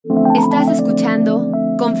Estás escuchando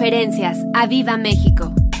Conferencias a Viva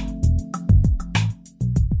México.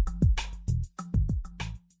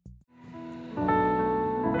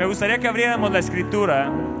 Me gustaría que abriéramos la escritura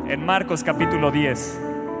en Marcos capítulo 10.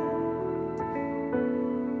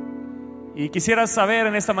 Y quisiera saber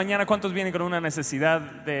en esta mañana cuántos vienen con una necesidad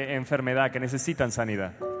de enfermedad, que necesitan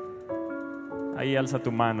sanidad. Ahí alza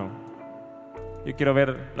tu mano. Yo quiero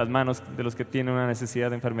ver las manos de los que tienen una necesidad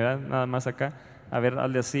de enfermedad. Nada más acá. A ver,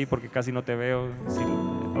 hazle así porque casi no te veo. Sí,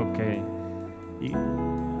 ok. Y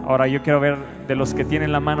ahora yo quiero ver de los que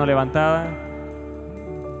tienen la mano levantada,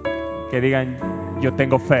 que digan: yo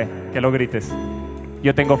tengo fe. Que lo grites: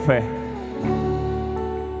 yo tengo fe.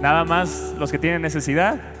 Nada más los que tienen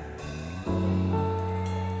necesidad.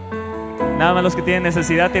 Nada más los que tienen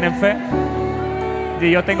necesidad tienen fe.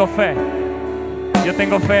 Y yo tengo fe. Yo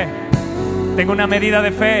tengo fe. Tengo una medida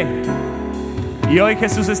de fe. Y hoy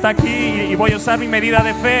Jesús está aquí y voy a usar mi medida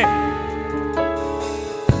de fe.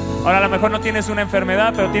 Ahora a lo mejor no tienes una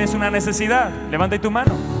enfermedad, pero tienes una necesidad. Levanta tu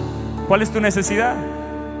mano. ¿Cuál es tu necesidad?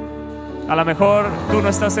 A lo mejor tú no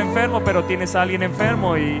estás enfermo, pero tienes a alguien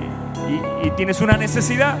enfermo y tienes una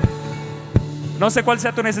necesidad. No sé cuál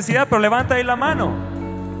sea tu necesidad, pero levanta ahí la mano.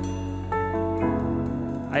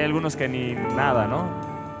 Hay algunos que ni nada, ¿no?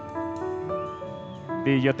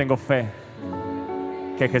 Y yo tengo fe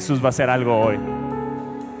que Jesús va a hacer algo hoy.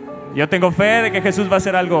 Yo tengo fe de que Jesús va a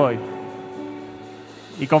hacer algo hoy.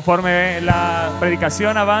 Y conforme la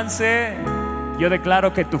predicación avance, yo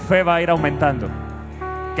declaro que tu fe va a ir aumentando,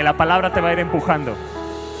 que la palabra te va a ir empujando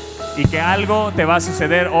y que algo te va a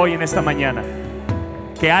suceder hoy en esta mañana.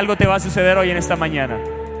 Que algo te va a suceder hoy en esta mañana,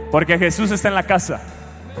 porque Jesús está en la casa.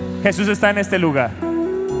 Jesús está en este lugar.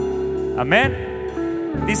 Amén.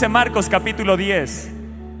 Dice Marcos capítulo 10,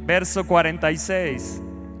 verso 46.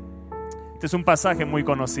 Este es un pasaje muy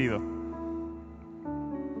conocido.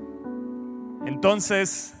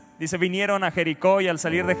 Entonces, dice, vinieron a Jericó, y al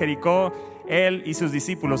salir de Jericó, él y sus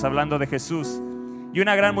discípulos, hablando de Jesús, y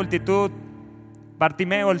una gran multitud,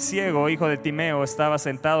 Bartimeo el ciego, hijo de Timeo, estaba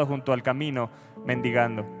sentado junto al camino,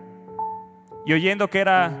 mendigando. Y oyendo que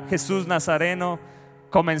era Jesús Nazareno,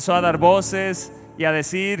 comenzó a dar voces y a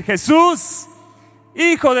decir: Jesús,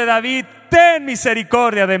 hijo de David, ten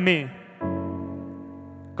misericordia de mí.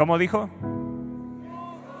 ¿Cómo dijo?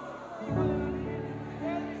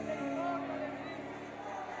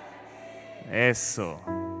 Eso.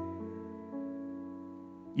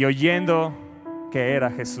 Y oyendo que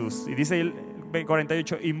era Jesús. Y dice el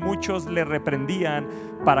 48: y muchos le reprendían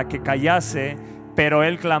para que callase, pero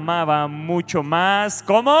él clamaba mucho más.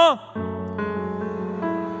 ¿Cómo?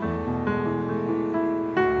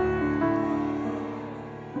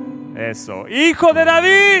 Eso. Hijo de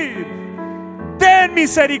David, ten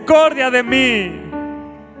misericordia de mí.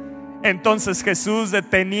 Entonces Jesús,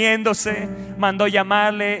 deteniéndose, mandó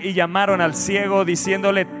llamarle, y llamaron al ciego,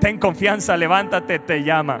 diciéndole: ten confianza, levántate, te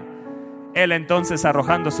llama. Él entonces,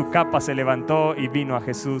 arrojando su capa, se levantó y vino a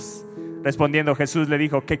Jesús. Respondiendo Jesús le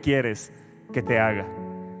dijo: ¿qué quieres que te haga?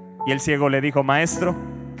 Y el ciego le dijo: Maestro,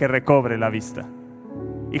 que recobre la vista.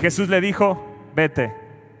 Y Jesús le dijo: vete,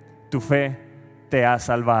 tu fe te ha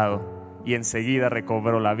salvado. Y enseguida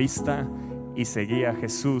recobró la vista y seguía a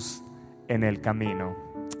Jesús en el camino.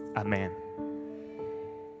 Amén.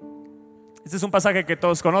 Este es un pasaje que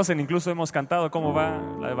todos conocen, incluso hemos cantado. ¿Cómo va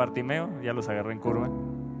la de Bartimeo? Ya los agarré en curva.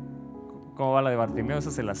 ¿Cómo va la de Bartimeo?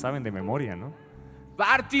 Esa se la saben de memoria, ¿no?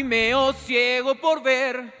 Bartimeo, ciego por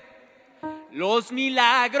ver los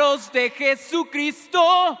milagros de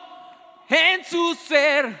Jesucristo en su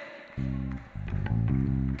ser.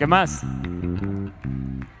 ¿Qué más?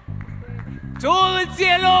 Todo el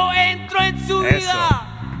cielo entró en su vida.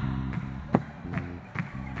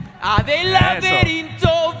 A del laberinto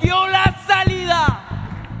vio la salida.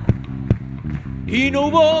 Y no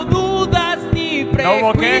hubo dudas ni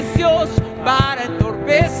prejuicios para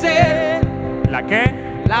entorpecer. ¿La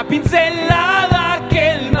qué? La pincelada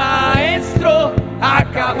que el maestro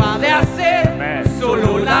acaba de hacer. Amén.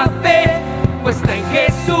 Solo la fe puesta en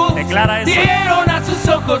Jesús. Declara eso. Dieron a sus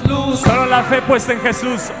ojos luz. Solo la fe puesta en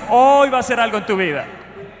Jesús hoy va a hacer algo en tu vida.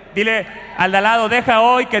 Dile al de al lado: deja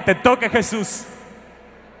hoy que te toque Jesús.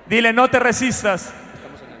 Dile: no te resistas.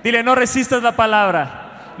 Dile: no resistas la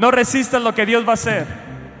palabra. No resistas lo que Dios va a hacer.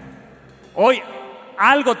 Hoy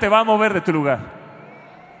algo te va a mover de tu lugar.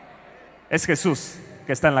 Es Jesús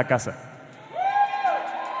que está en la casa.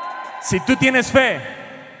 Si tú tienes fe,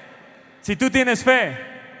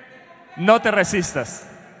 no te resistas.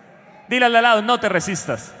 Dile al de al lado: no te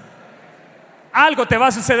resistas. Algo te va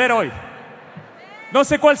a suceder hoy. No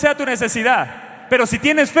sé cuál sea tu necesidad, pero si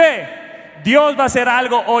tienes fe, Dios va a hacer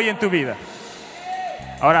algo hoy en tu vida.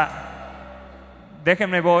 Ahora,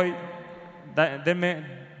 Déjenme denme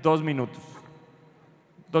 2 minutos.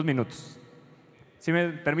 2 minutos. Si me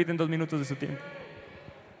permiten 2 minutos de su tiempo.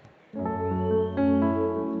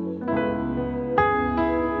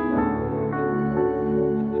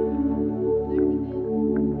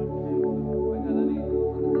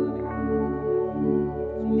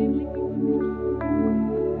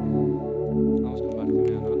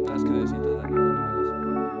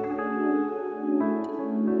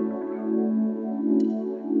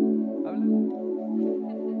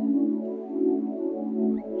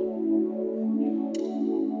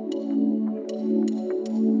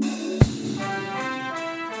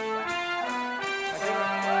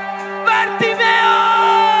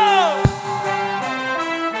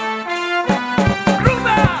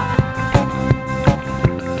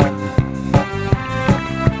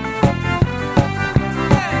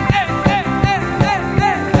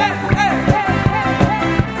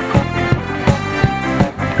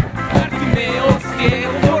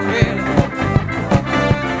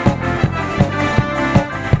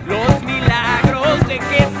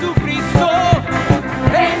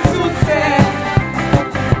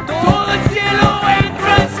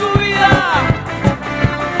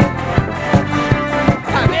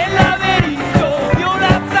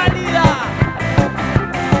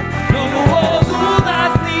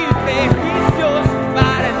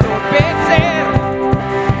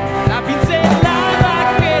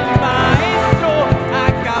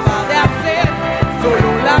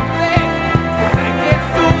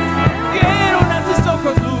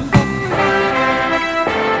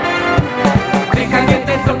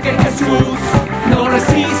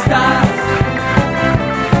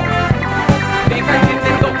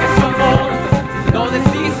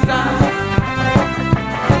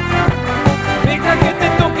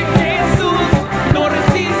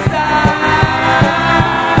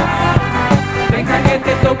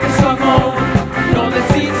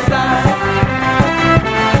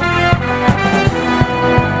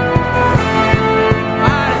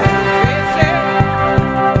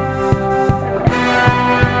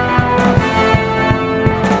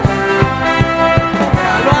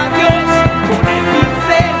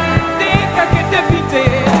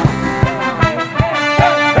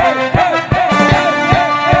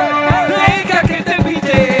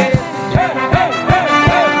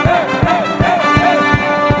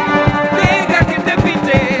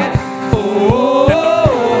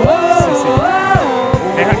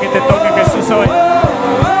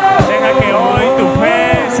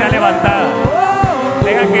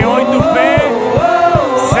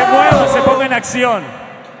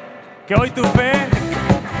 Que hoy tu fe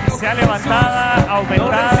sea levantada,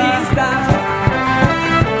 aumentada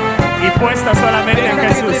y puesta solamente en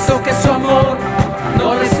Jesús.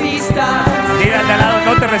 Dile al de al lado,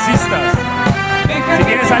 no te resistas. Si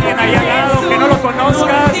tienes a alguien ahí al lado que no lo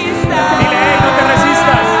conozcas, dile, hey, no te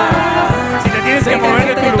resistas. Si te tienes que mover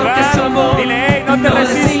de tu lugar, dile, hey, no te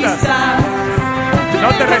resistas. No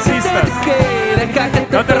te resistas.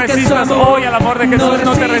 No te resistas hoy al amor de Jesús.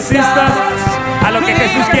 No te resistas a lo que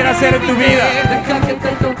Jesús quiere hacer en tu vida. Deja que te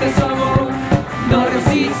toque su amor, no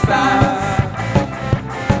resistas.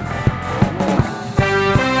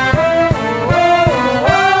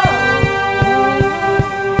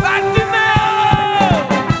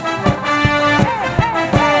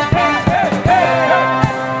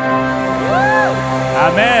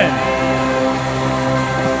 Amén.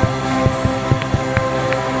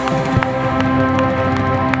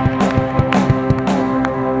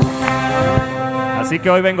 Así que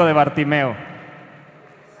hoy vengo de Bartimeo.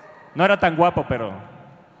 No era tan guapo, pero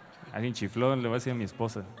alguien chifló, le voy a decir a mi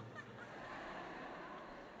esposa.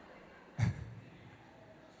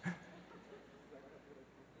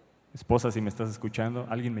 Esposa, si me estás escuchando,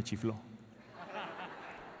 alguien me chifló.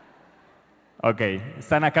 Ok,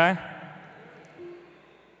 ¿están acá?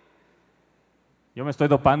 Yo me estoy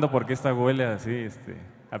dopando porque esta huele así.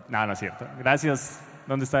 No, no es cierto. Gracias.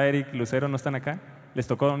 ¿Dónde está Eric, Lucero? ¿No están acá? ¿Les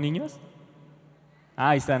tocó niños?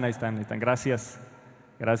 Ahí están. Gracias.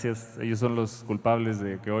 Gracias. Ellos son los culpables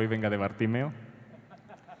de que hoy venga de Bartimeo.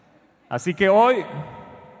 Así que hoy,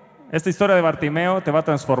 esta historia de Bartimeo te va a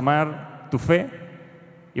transformar tu fe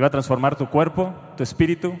y va a transformar tu cuerpo, tu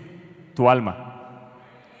espíritu, tu alma.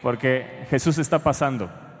 Porque Jesús está pasando.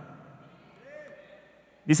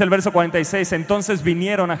 Dice el verso 46, entonces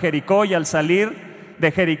vinieron a Jericó y al salir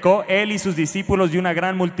de Jericó, él y sus discípulos y una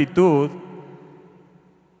gran multitud,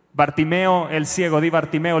 Bartimeo el ciego, di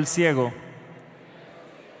Bartimeo el ciego,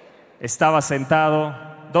 estaba sentado,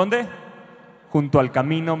 ¿dónde? Junto al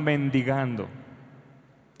camino mendigando.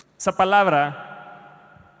 Esa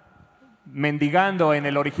palabra, mendigando en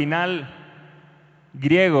el original,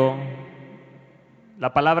 griego,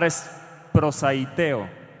 la palabra es prosaiteo,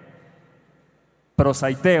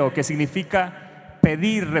 que significa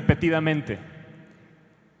pedir repetidamente.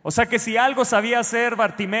 O sea que si algo sabía hacer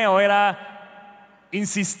Bartimeo era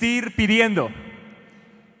insistir pidiendo.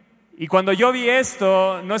 Y cuando yo vi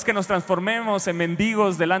esto, no es que nos transformemos en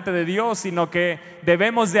mendigos delante de Dios, sino que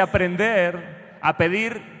debemos de aprender a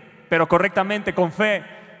pedir, pero correctamente, con fe,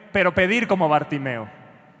 pero pedir como Bartimeo.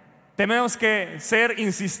 Tenemos que ser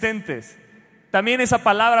insistentes. También esa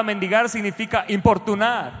palabra mendigar significa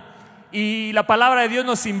importunar. Y la palabra de Dios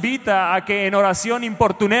nos invita a que en oración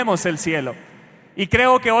importunemos el cielo. Y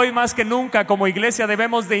creo que hoy más que nunca como iglesia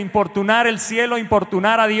debemos de importunar el cielo,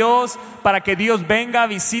 importunar a Dios para que Dios venga,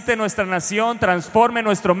 visite nuestra nación, transforme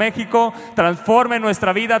nuestro México, transforme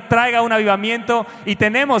nuestra vida, traiga un avivamiento, y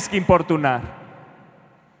tenemos que importunar.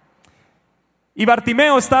 Y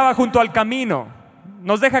Bartimeo estaba junto al camino.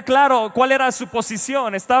 Nos deja claro cuál era su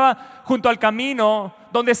posición. Estaba junto al camino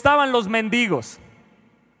donde estaban los mendigos.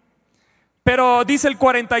 Pero dice el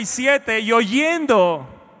 47, y oyendo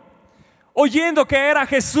que era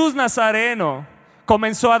Jesús Nazareno,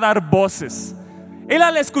 comenzó a dar voces. Él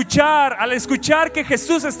al escuchar que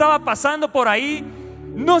Jesús estaba pasando por ahí,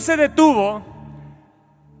 no se detuvo,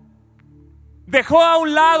 dejó a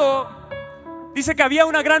un lado, dice que había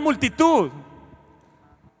una gran multitud.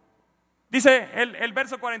 Dice el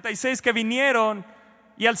verso 46 que vinieron,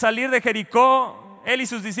 y al salir de Jericó, él y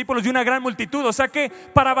sus discípulos, y una gran multitud. O sea que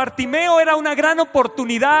para Bartimeo era una gran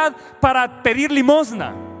oportunidad para pedir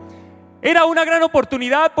limosna. Era una gran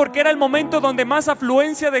oportunidad porque era el momento donde más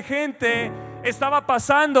afluencia de gente estaba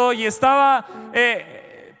pasando y estaba...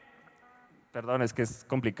 Perdón, es que es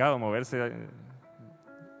complicado moverse.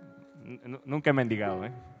 Nunca he mendigado.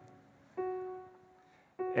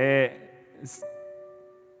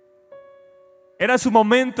 Era su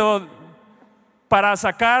momento para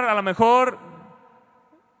sacar a lo mejor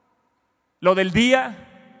lo del día,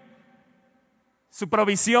 su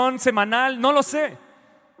provisión semanal, no lo sé.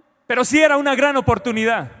 Pero sí era una gran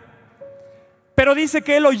oportunidad. Pero dice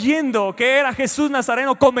que él, oyendo que era Jesús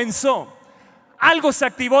Nazareno, comenzó. Algo se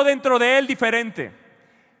activó dentro de él diferente.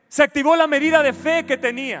 Se activó la medida de fe que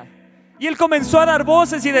tenía. Y él comenzó a dar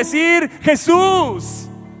voces y decir: Jesús,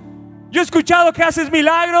 yo he escuchado que haces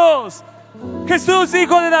milagros. Jesús,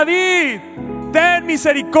 hijo de David, ten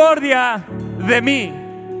misericordia de mí.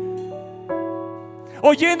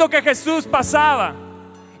 Oyendo que Jesús pasaba.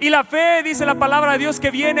 Y la fe, dice la palabra de Dios, que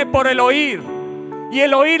viene por el oír. Y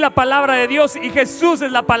el oír la palabra de Dios, y Jesús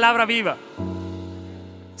es la palabra viva.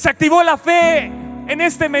 Se activó la fe en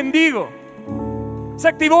este mendigo. Se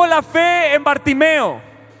activó la fe en Bartimeo.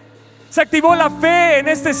 Se activó la fe en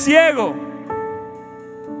este ciego.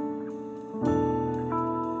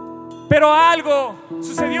 Pero algo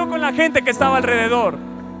sucedió con la gente que estaba alrededor.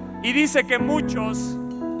 Y dice que muchos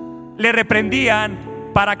le reprendían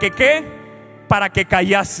para que ¿qué? Para que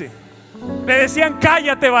callase. Le decían: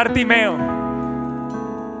 cállate, Bartimeo.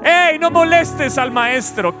 ¡Ey, no molestes al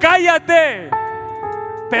maestro! ¡Cállate!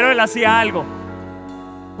 Pero él hacía algo.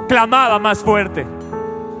 Clamaba más fuerte.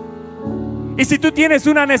 Y si tú tienes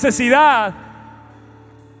una necesidad,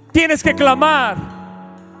 tienes que clamar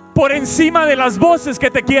por encima de las voces que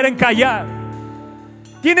te quieren callar.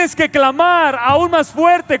 Tienes que clamar aún más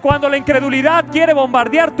fuerte cuando la incredulidad quiere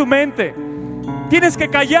bombardear tu mente. Tienes que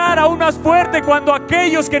callar aún más fuerte cuando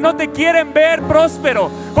aquellos que no te quieren ver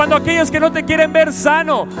próspero, cuando aquellos que no te quieren ver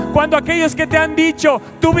sano, cuando aquellos que te han dicho: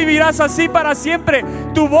 tú vivirás así para siempre.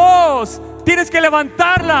 Tu voz tienes que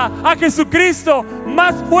levantarla a Jesucristo,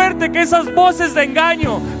 más fuerte que esas voces de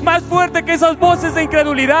engaño, más fuerte que esas voces de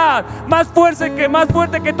incredulidad, más fuerte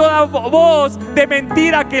que toda voz de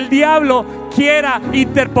mentira que el diablo quiera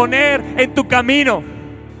interponer en tu camino.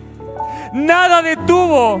 Nada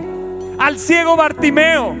detuvo al ciego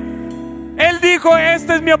Bartimeo. Él dijo: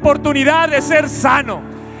 esta es mi oportunidad de ser sano.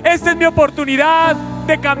 Esta es mi oportunidad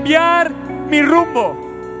de cambiar mi rumbo.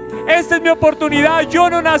 Esta es mi oportunidad. Yo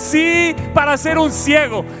no nací para ser un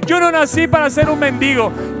ciego. Yo no nací para ser un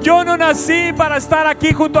mendigo. Yo no nací para estar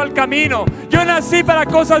aquí junto al camino. Yo nací para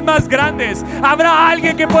cosas más grandes. Habrá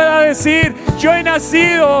alguien que pueda decir: yo he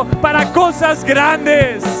nacido para cosas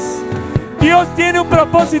grandes. Dios tiene un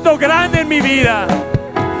propósito grande en mi vida.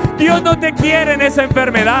 Dios no te quiere en esa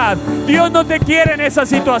enfermedad. Dios no te quiere en esa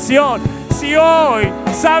situación. Si hoy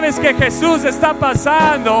sabes que Jesús está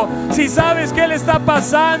pasando, si sabes que Él está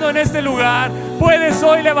pasando en este lugar, puedes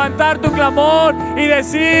hoy levantar tu clamor y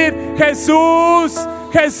decir: Jesús,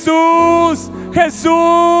 Jesús,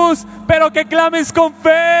 Jesús. Pero que clames con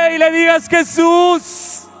fe y le digas: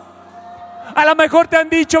 Jesús. A lo mejor te han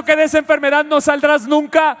dicho que de esa enfermedad no saldrás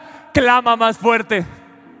nunca. clama más fuerte.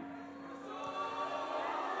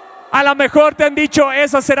 A lo mejor te han dicho,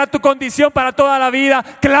 esa será tu condición para toda la vida.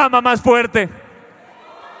 Clama más fuerte.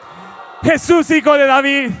 Jesús, Hijo de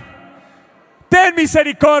David, ten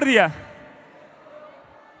misericordia.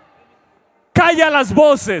 Calla las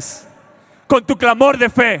voces con tu clamor de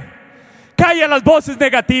fe. Calla las voces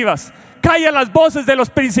negativas. Calla las voces de los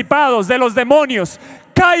principados, de los demonios.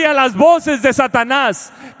 Calla las voces de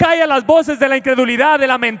Satanás. Calla las voces de la incredulidad, de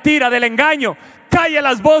la mentira, del engaño. Calla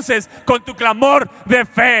las voces con tu clamor de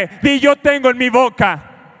fe. Di, yo tengo en mi boca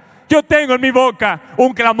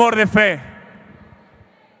un clamor de fe.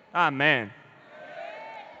 Amén.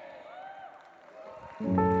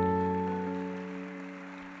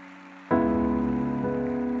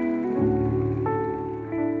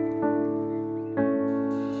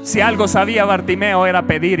 Si algo sabía Bartimeo era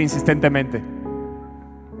pedir insistentemente.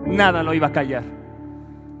 Nada lo iba a callar.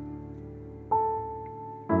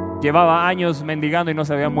 Llevaba años mendigando y no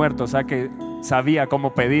se había muerto, o sea que sabía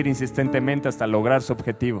cómo pedir insistentemente hasta lograr su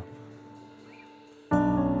objetivo.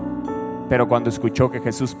 Pero cuando escuchó que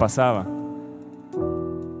Jesús pasaba,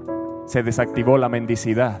 se desactivó la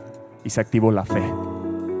mendicidad y se activó la fe.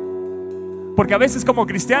 Porque a veces como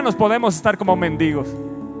cristianos podemos estar como mendigos.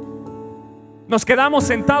 Nos quedamos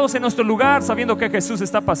sentados en nuestro lugar sabiendo que Jesús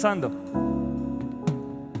está pasando.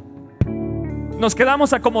 Nos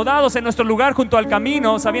quedamos acomodados en nuestro lugar junto al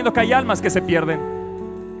camino sabiendo que hay almas que se pierden.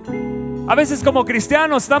 A veces como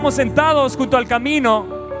cristianos estamos sentados junto al camino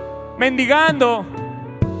mendigando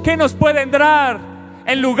qué nos pueden dar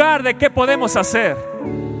en lugar de qué podemos hacer.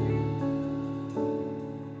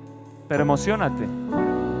 Pero emociónate.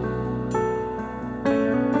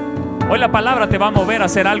 Hoy la palabra te va a mover a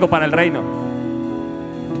hacer algo para el reino.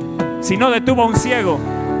 Si no detuvo a un ciego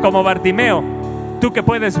como Bartimeo, tú que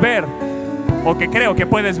puedes ver, o que creo que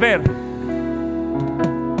puedes ver,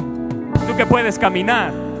 tú que puedes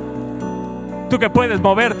caminar, tú que puedes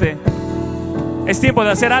moverte, es tiempo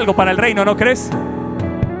de hacer algo para el reino, ¿no crees?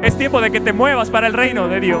 Es tiempo de que te muevas para el reino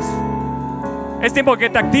de Dios. Es tiempo que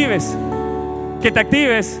te actives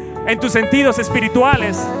en tus sentidos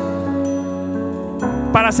espirituales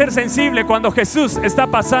para ser sensible cuando Jesús está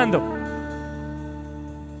pasando.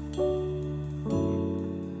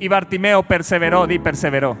 Y Bartimeo perseveró,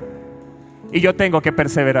 perseveró. Y yo tengo que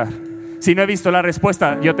perseverar. Si no he visto la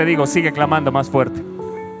respuesta, yo te digo, sigue clamando más fuerte.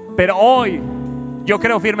 Pero hoy, yo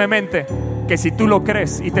creo firmemente que si tú lo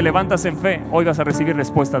crees y te levantas en fe, hoy vas a recibir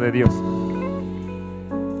respuesta de Dios.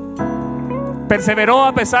 Perseveró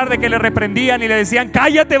a pesar de que le reprendían y le decían,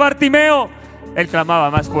 cállate Bartimeo. Él clamaba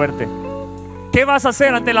más fuerte. ¿Qué vas a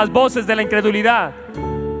hacer ante las voces de la incredulidad?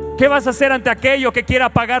 ¿Qué vas a hacer ante aquello que quiera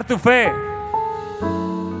apagar tu fe?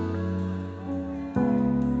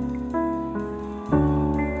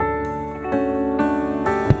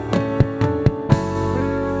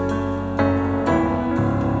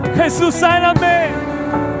 Jesús, sáname.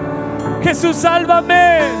 Jesús,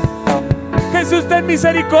 sálvame. Jesús, ten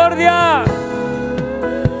misericordia.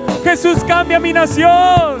 Jesús, cambia mi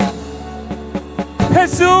nación.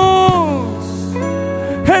 Jesús,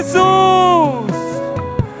 Jesús,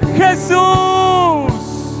 Jesús.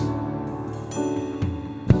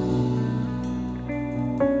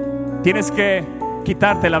 Tienes que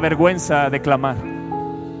quitarte la vergüenza de clamar.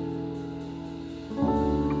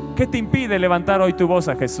 ¿Qué te impide levantar hoy tu voz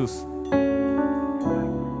a Jesús?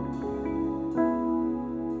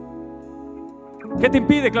 ¿Qué te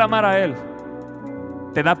impide clamar a Él?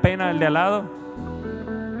 ¿Te da pena el de al lado?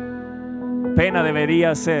 Pena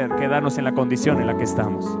debería ser quedarnos en la condición en la que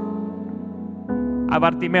estamos. A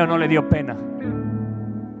Bartimeo no le dio pena.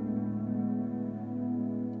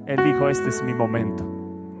 Él dijo, este es mi momento.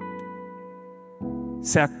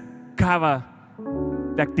 Se acaba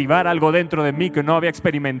de activar algo dentro de mí que no había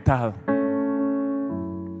experimentado.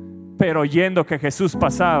 Pero oyendo que Jesús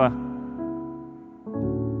pasaba,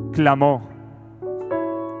 clamó.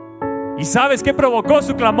 ¿Y sabes qué provocó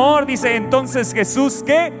su clamor? Dice entonces Jesús,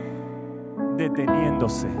 ¿qué?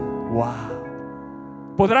 Deteniéndose.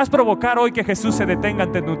 Wow. ¿Podrás provocar hoy que Jesús se detenga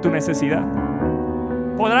ante tu necesidad?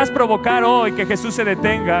 ¿Podrás provocar hoy que Jesús se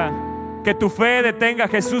detenga, que tu fe detenga a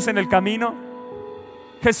Jesús en el camino?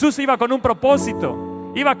 Jesús iba con un propósito.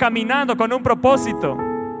 Iba caminando con un propósito.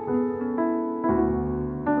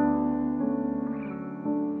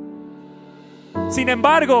 Sin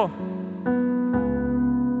embargo,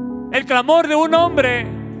 el clamor de un hombre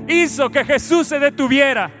hizo que Jesús se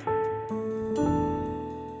detuviera.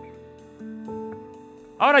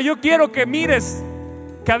 Ahora yo quiero que mires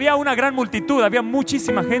que había una gran multitud, había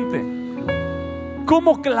muchísima gente.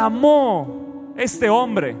 ¿Cómo clamó este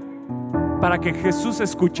hombre para que Jesús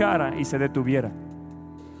escuchara y se detuviera?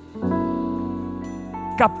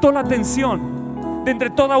 captó la atención. De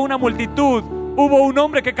entre toda una multitud hubo un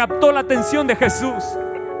hombre que captó la atención de Jesús.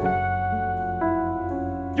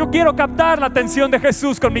 Yo quiero captar la atención de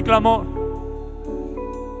Jesús con mi clamor.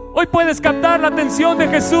 Hoy puedes captar la atención de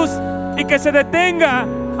Jesús y que se detenga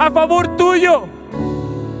a favor tuyo,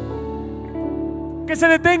 que se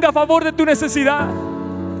detenga a favor de tu necesidad.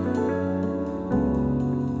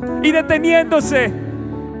 Y deteniéndose,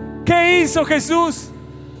 ¿qué hizo Jesús?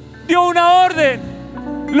 Dio una orden,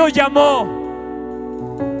 lo llamó.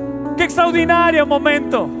 Qué extraordinario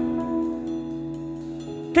momento,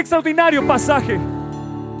 qué extraordinario pasaje.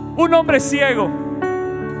 Un hombre ciego,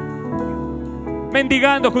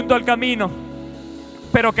 mendigando junto al camino,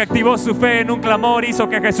 pero que activó su fe en un clamor, hizo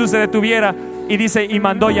que Jesús se detuviera. Y dice, y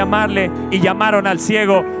mandó llamarle, y llamaron al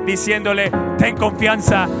ciego, diciéndole: ten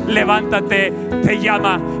confianza, levántate, te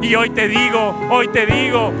llama. Y hoy te digo,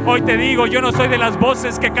 yo no soy de las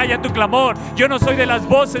voces que callan tu clamor. Yo no soy de las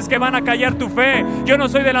voces que van a callar tu fe. Yo no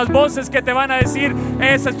soy de las voces que te van a decir: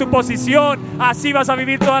 esa es tu posición, así vas a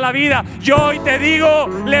vivir toda la vida. Yo hoy te digo: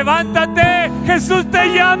 levántate, Jesús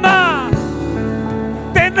te llama.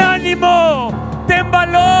 Ten ánimo, ten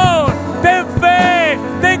valor, ten fe,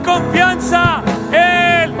 ten confianza.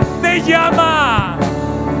 Él te llama.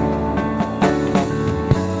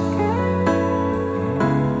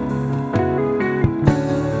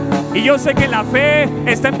 Y yo sé que la fe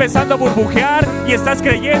está empezando a burbujear y estás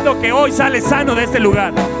creyendo que hoy sales sano de este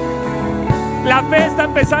lugar. La fe está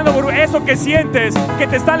empezando a burbujear. Eso que sientes, que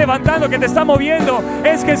te está levantando, que te está moviendo,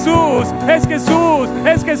 es Jesús, es Jesús,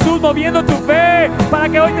 es Jesús moviendo tu fe para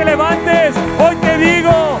que hoy te levantes. Hoy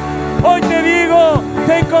te digo,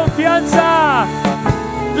 ten confianza,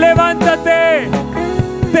 levántate,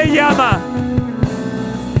 te llama.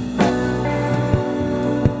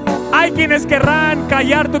 Hay quienes querrán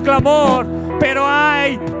callar tu clamor, pero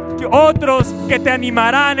hay otros que te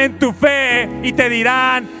animarán en tu fe y te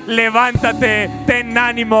dirán: levántate, ten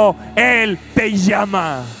ánimo, Él te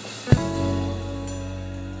llama.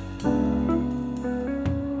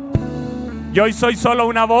 Yo hoy soy solo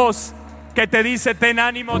una voz que te dice: ten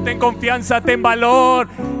ánimo, ten confianza, ten valor.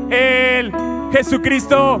 Él,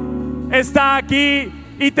 Jesucristo, está aquí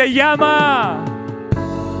y te llama.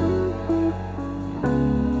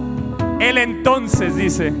 Él entonces,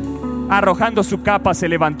 dice, arrojando su capa, se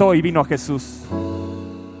levantó y vino a Jesús.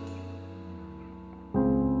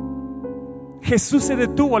 Jesús se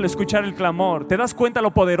detuvo al escuchar el clamor. ¿Te das cuenta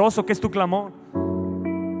lo poderoso que es tu clamor?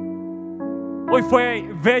 Hoy fue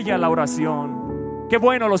bella la oración. Qué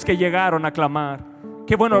bueno los que llegaron a clamar.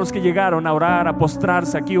 Qué bueno los que llegaron a orar, a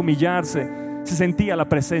postrarse aquí, humillarse. Se sentía la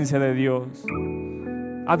presencia de Dios.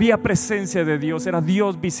 Había presencia de Dios. Era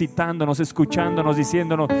Dios visitándonos, escuchándonos,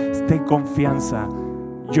 diciéndonos: ten confianza,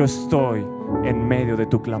 yo estoy en medio de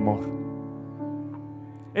tu clamor.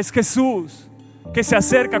 Es Jesús que se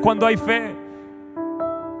acerca cuando hay fe,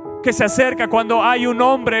 que se acerca cuando hay un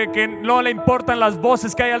hombre que no le importan las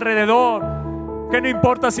voces que hay alrededor, que no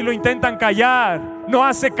importa si lo intentan callar, no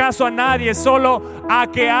hace caso a nadie, solo a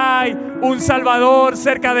que hay un Salvador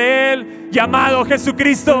cerca de él llamado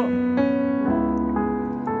Jesucristo.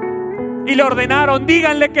 Y le ordenaron: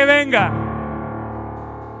 díganle que venga.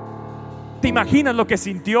 ¿Te imaginas lo que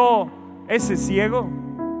sintió ese ciego?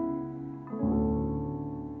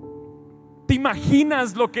 ¿Te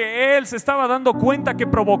imaginas lo que él se estaba dando cuenta que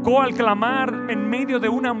provocó al clamar en medio de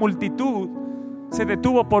una multitud? Se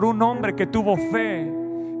detuvo por un hombre que tuvo fe,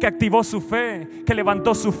 que activó su fe, que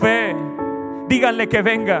levantó su fe. Díganle que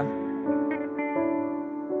venga.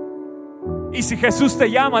 Y si Jesús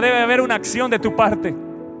te llama, debe haber una acción de tu parte.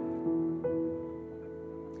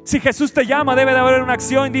 Si Jesús te llama, debe de haber una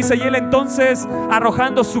acción. Dice: y él entonces,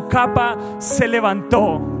 arrojando su capa, se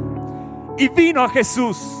levantó y vino a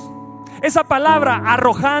Jesús. Esa palabra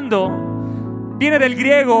arrojando viene del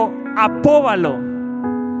griego apóbalo,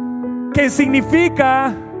 que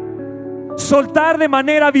significa soltar de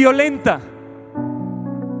manera violenta.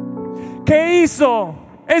 ¿Qué hizo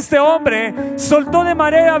este hombre? Soltó de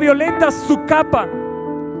manera violenta su capa.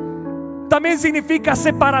 También significa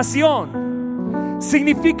separación,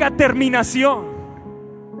 significa terminación.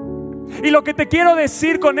 Y lo que te quiero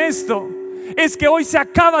decir con esto es que hoy se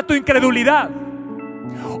acaba tu incredulidad.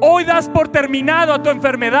 Hoy das por terminado a tu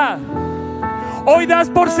enfermedad. Hoy das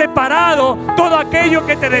por separado todo aquello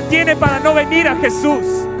que te detiene para no venir a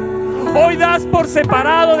Jesús. Hoy das por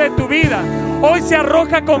separado de tu vida. Hoy se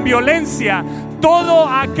arroja con violencia todo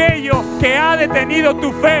aquello que ha detenido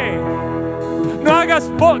tu fe. No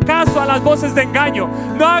hagas caso a las voces de engaño.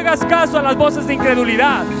 No hagas caso a las voces de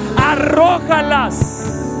incredulidad.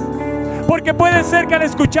 Arrójalas. Porque puede ser que al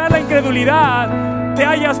escuchar la incredulidad te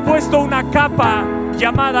hayas puesto una capa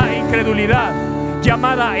llamada incredulidad,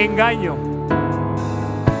 llamada engaño,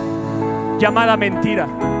 llamada mentira,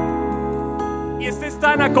 y estés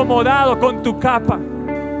tan acomodado con tu capa,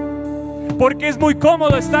 porque es muy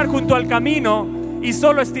cómodo estar junto al camino y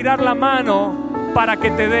solo estirar la mano para que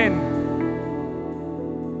te den.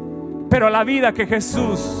 Pero la vida que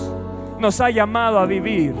Jesús nos ha llamado a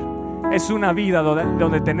vivir es una vida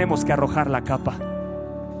donde tenemos que arrojar la capa.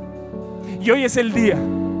 Y hoy es el día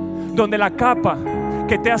donde la capa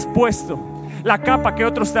que te has puesto, la capa que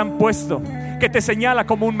otros te han puesto, que te señala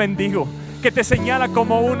como un mendigo, que te señala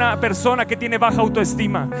como una persona que tiene baja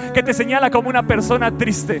autoestima, que te señala como una persona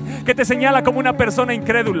triste, que te señala como una persona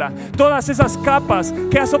incrédula, todas esas capas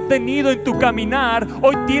que has obtenido en tu caminar,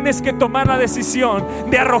 hoy tienes que tomar la decisión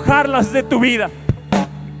de arrojarlas de tu vida.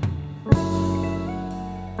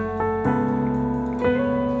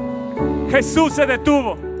 Jesús se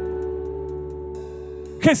detuvo.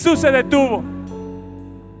 Jesús se detuvo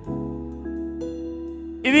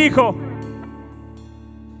y dijo: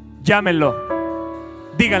 llámenlo,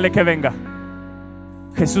 díganle que venga.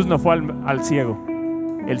 Jesús no fue al ciego,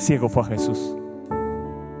 el ciego fue a Jesús.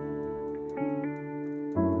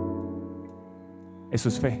 Eso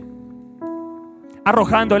es fe.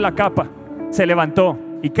 Arrojando en la capa, se levantó.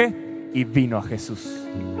 ¿Y qué? Y vino a Jesús.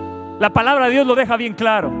 La palabra de Dios lo deja bien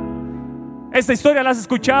claro. Esta historia la has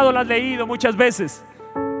escuchado, la has leído muchas veces,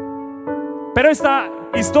 pero esta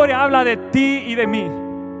historia habla de ti y de mí.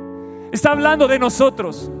 Está hablando de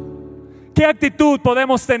nosotros. ¿Qué actitud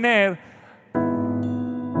podemos tener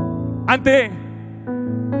ante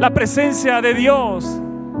la presencia de Dios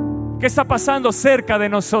que está pasando cerca de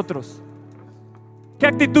nosotros? ¿Qué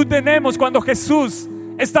actitud tenemos cuando Jesús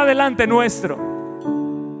está delante nuestro?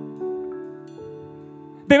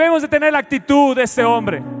 Debemos de tener la actitud de este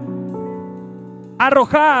hombre.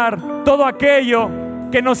 Arrojar todo aquello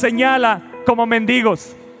que nos señala como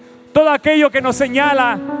mendigos, todo aquello que nos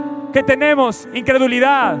señala que tenemos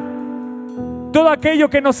incredulidad, todo aquello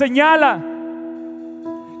que nos señala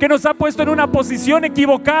que nos ha puesto en una posición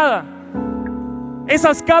equivocada.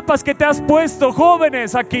 Esas capas que te has puesto,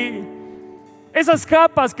 jóvenes aquí, esas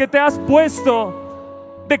capas que te has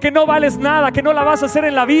puesto de que no vales nada, que no la vas a hacer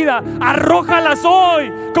en la vida, arrójalas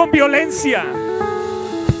hoy con violencia.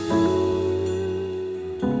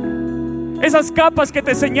 Esas capas que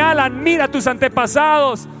te señalan: mira tus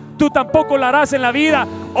antepasados, tú tampoco la harás en la vida.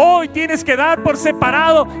 Hoy tienes que dar por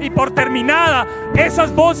separado y por terminada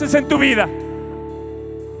esas voces en tu vida.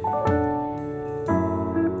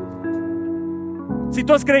 Si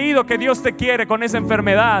tú has creído que Dios te quiere con esa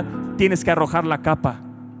enfermedad, tienes que arrojar la capa.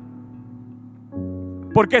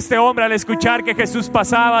 Porque este hombre, al escuchar que Jesús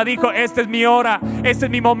pasaba, dijo: esta es mi hora, este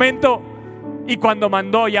es mi momento. Y cuando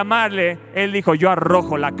mandó llamarle, él dijo: yo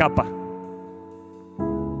arrojo la capa.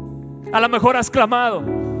 A lo mejor has clamado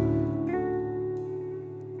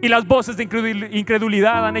y las voces de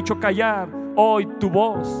incredulidad han hecho callar hoy tu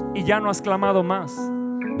voz y ya no has clamado más.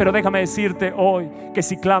 Pero déjame decirte hoy que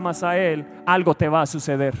si clamas a Él, algo te va a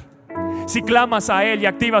suceder. Si clamas a Él y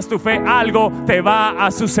activas tu fe, algo te va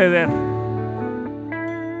a suceder.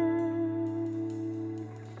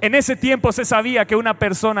 En ese tiempo se sabía que una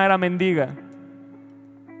persona era mendiga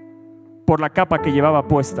por la capa que llevaba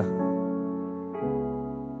puesta.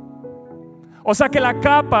 O sea que la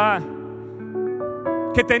capa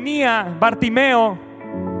que tenía Bartimeo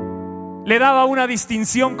le daba una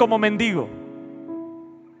distinción como mendigo.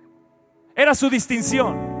 Era su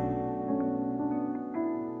distinción.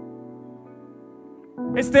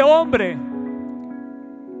 Este hombre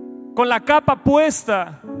con la capa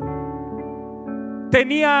puesta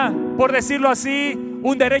tenía, por decirlo así,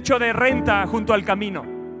 un derecho de renta junto al camino.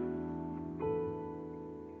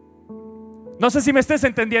 No sé si me estés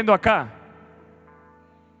entendiendo acá.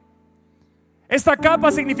 Esta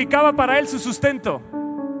capa significaba para él su sustento.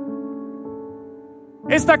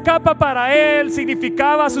 Esta capa para él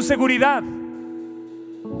significaba su seguridad.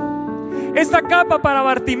 Esta capa para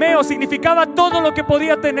Bartimeo significaba todo lo que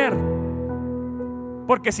podía tener,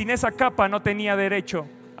 porque sin esa capa no tenía derecho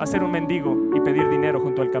a ser un mendigo y pedir dinero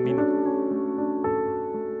junto al camino.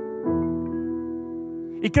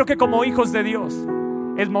 Y creo que como hijos de Dios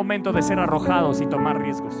es momento de ser arrojados y tomar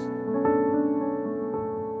riesgos.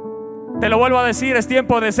 Te lo vuelvo a decir, es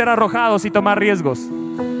tiempo de ser arrojados y tomar riesgos.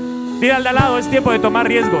 Dile al de al lado: es tiempo de tomar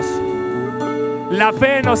riesgos. La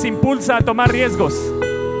fe nos impulsa a tomar riesgos.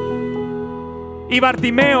 Y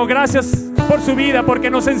Bartimeo, gracias por su vida,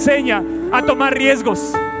 porque nos enseña a tomar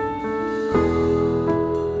riesgos.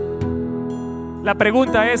 La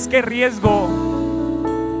pregunta es: ¿qué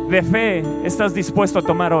riesgo de fe estás dispuesto a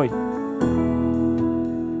tomar hoy?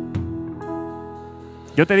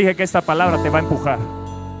 Yo te dije que esta palabra te va a empujar.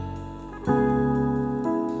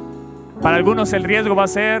 Para algunos el riesgo va a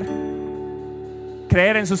ser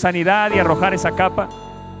creer en su sanidad y arrojar esa capa.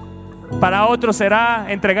 Para otros será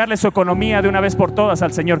entregarle su economía de una vez por todas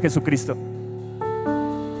al Señor Jesucristo.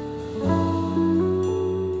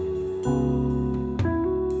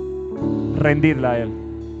 Rendirla a Él.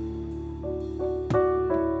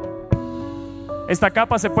 Esta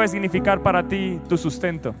capa se puede significar para ti tu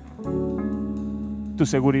sustento, tu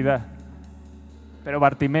seguridad. Pero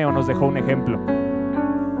Bartimeo nos dejó un ejemplo.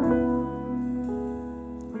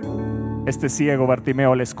 Este ciego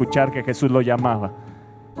Bartimeo, al escuchar que Jesús lo llamaba,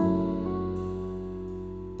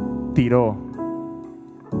 tiró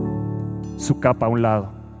su capa a un lado.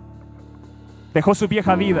 Dejó su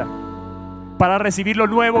vieja vida para recibir lo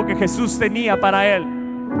nuevo que Jesús tenía para él.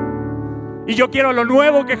 Y yo quiero lo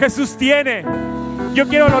nuevo que Jesús tiene. Yo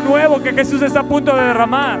quiero lo nuevo que Jesús está a punto de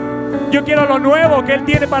derramar. Yo quiero lo nuevo que Él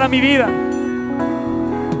tiene para mi vida.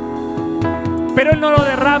 Pero Él no lo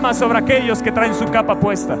derrama sobre aquellos que traen su capa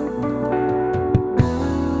puesta.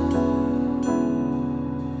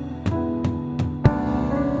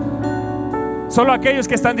 Solo aquellos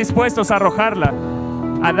que están dispuestos a arrojarla,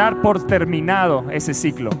 a dar por terminado ese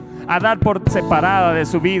ciclo, a dar por separada de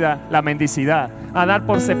su vida la mendicidad, a dar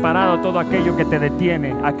por separado todo aquello que te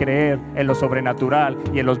detiene a creer en lo sobrenatural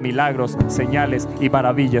y en los milagros, señales y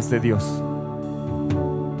maravillas de Dios.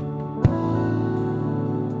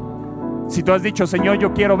 Si tú has dicho: Señor,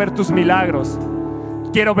 yo quiero ver tus milagros,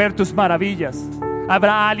 quiero ver tus maravillas,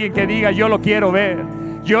 habrá alguien que diga: yo lo quiero ver,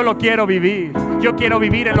 yo lo quiero vivir, yo quiero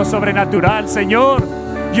vivir en lo sobrenatural, Señor,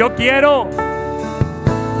 yo quiero.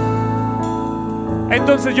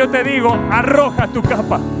 Entonces yo te digo: arroja tu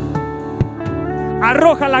capa,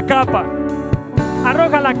 arroja la capa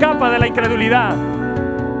de la incredulidad,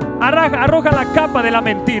 arroja la capa de la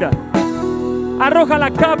mentira, arroja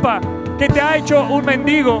la capa que te ha hecho un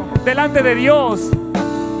mendigo delante de Dios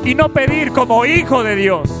y no pedir como hijo de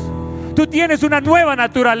Dios. Tú tienes una nueva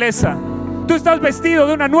naturaleza, tú estás vestido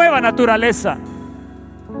de una nueva naturaleza.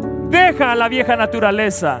 Deja la vieja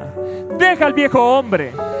naturaleza, deja al viejo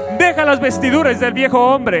hombre, deja las vestiduras del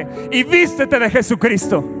viejo hombre y vístete de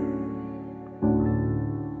Jesucristo.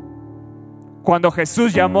 Cuando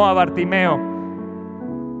Jesús llamó a Bartimeo,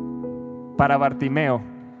 para Bartimeo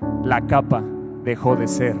la capa dejó de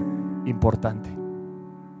ser importante.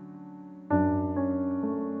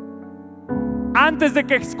 Antes de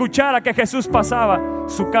que escuchara que Jesús pasaba,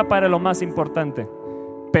 su capa era lo más importante.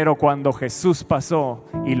 Pero cuando Jesús pasó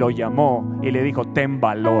y lo llamó y le dijo: ten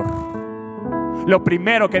valor, lo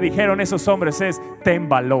primero que dijeron esos hombres es: ten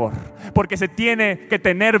valor. Porque se tiene que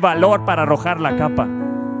tener valor para arrojar la capa.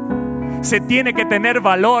 Se tiene que tener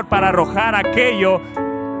valor para arrojar aquello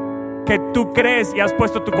que tú crees y has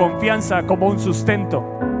puesto tu confianza como un sustento.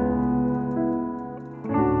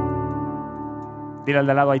 Dile al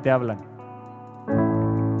de al lado: ahí te hablan.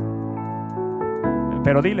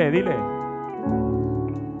 Pero dile.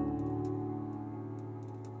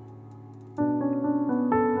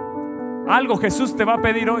 Algo Jesús te va a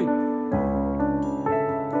pedir hoy.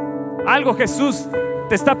 Algo Jesús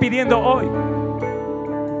te está pidiendo hoy.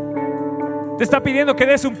 Te está pidiendo que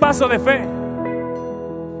des un paso de fe.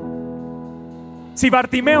 Si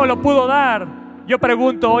Bartimeo lo pudo dar, yo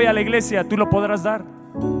pregunto hoy a la iglesia: ¿tú lo podrás dar?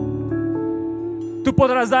 ¿Tú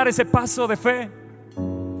podrás dar ese paso de fe?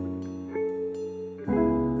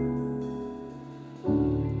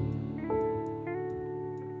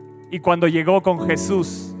 Y cuando llegó con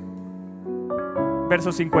Jesús,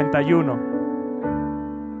 verso 51,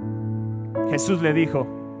 Jesús le dijo: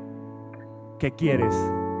 ¿qué quieres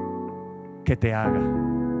que te haga?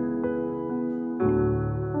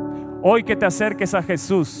 Hoy que te acerques a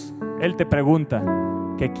Jesús, Él te pregunta: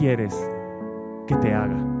 ¿qué quieres que te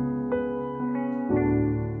haga?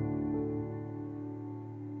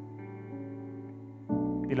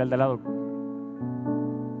 Dile al de al lado: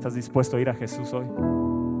 ¿estás dispuesto a ir a Jesús hoy?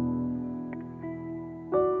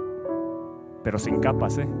 Pero sin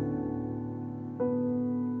capas,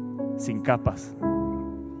 sin capas.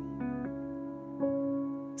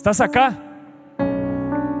 ¿Estás acá?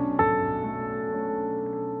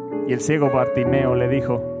 Y el ciego Bartimeo le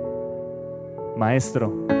dijo: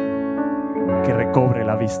 Maestro, que recobre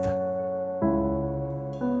la vista.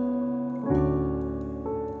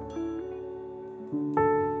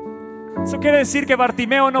 Eso quiere decir que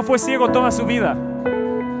Bartimeo no fue ciego toda su vida,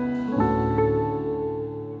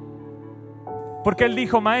 porque él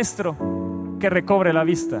dijo: Maestro, que recobre la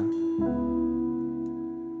vista.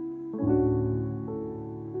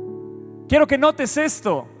 Quiero que notes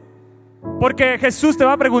esto, porque Jesús te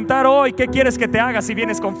va a preguntar hoy: ¿qué quieres que te haga? Si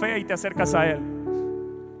vienes con fe y te acercas a Él.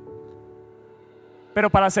 Pero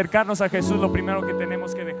para acercarnos a Jesús, lo primero que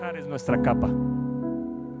tenemos que dejar es nuestra capa.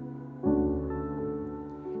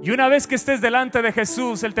 Y una vez que estés delante de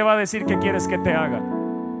Jesús, Él te va a decir qué quieres que te haga.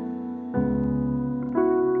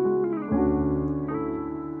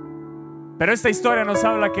 Pero esta historia nos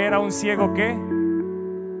habla que era un ciego que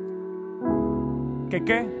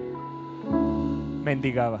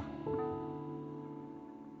mendigaba.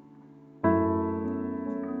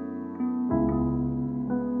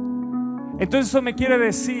 Entonces eso me quiere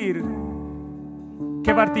decir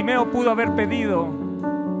que Bartimeo pudo haber pedido: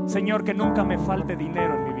 Señor, que nunca me falte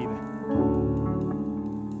dinero en mi vida.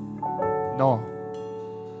 No,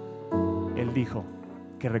 Él dijo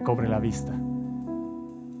que recobre la vista.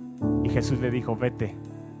 Y Jesús le dijo: vete,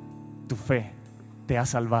 tu fe te ha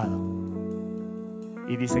salvado.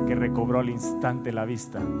 Y dice que recobró al instante la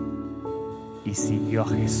vista y siguió a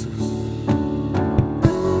Jesús.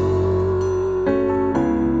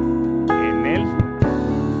 En el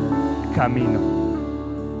camino.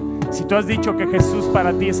 Si tú has dicho que Jesús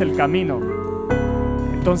para ti es el camino,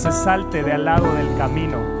 entonces salte de al lado del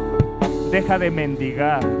camino. Deja de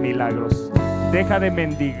mendigar milagros. Deja de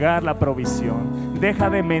mendigar la provisión. Deja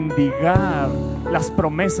de mendigar las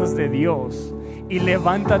promesas de Dios y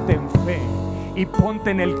levántate en fe y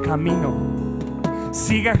ponte en el camino.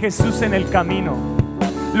 Siga a Jesús en el camino.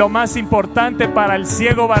 Lo más importante para el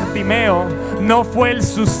ciego Bartimeo no fue el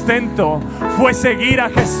sustento, fue seguir a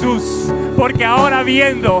Jesús. Porque ahora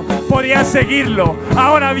viendo podía seguirlo.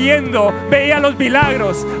 Ahora viendo veía los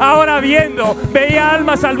milagros. Ahora viendo veía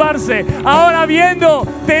almas salvarse. Ahora viendo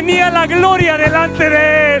tenía la gloria delante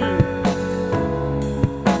de Él.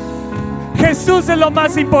 Jesús es lo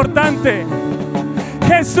más importante.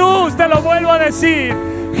 Jesús, te lo vuelvo a decir,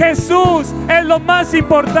 Jesús es lo más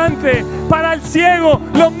importante. Para el ciego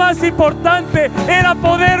lo más importante era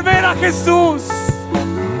poder ver a Jesús.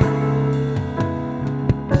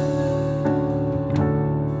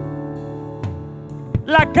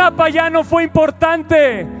 La capa ya no fue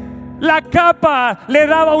importante. La capa le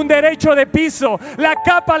daba un derecho de piso. La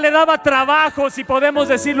capa le daba trabajo, si podemos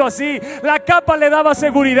decirlo así. La capa le daba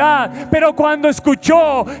seguridad. Pero cuando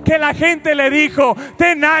escuchó que la gente le dijo: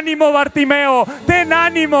 ten ánimo, Bartimeo, ten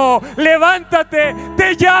ánimo, levántate,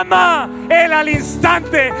 te llama, él al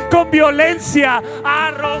instante con violencia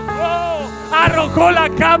arrojó la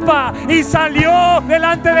capa y salió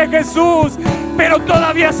delante de Jesús. Pero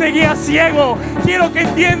todavía seguía ciego. Quiero que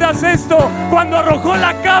entiendas esto. Cuando arrojó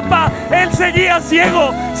la capa, él seguía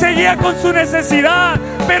ciego, seguía con su necesidad,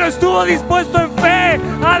 pero estuvo dispuesto en fe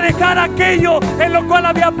a dejar aquello en lo cual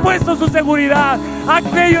había puesto su seguridad,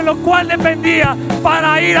 aquello en lo cual dependía,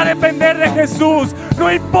 para ir a depender de Jesús.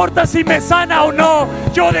 No importa si me sana o no,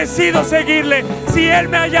 yo decido seguirle. Si Él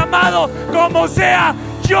me ha llamado, como sea,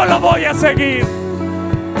 yo lo voy a seguir.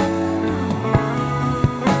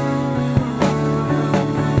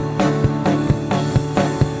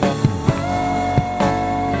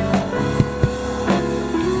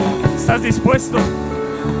 ¿Estás dispuesto?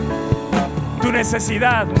 Tu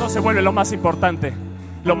necesidad no se vuelve lo más importante.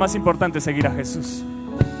 Lo más importante es seguir a Jesús.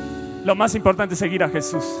 Lo más importante es seguir a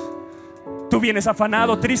Jesús. Tú vienes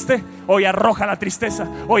afanado, triste, hoy arroja la tristeza,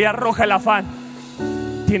 hoy arroja el afán.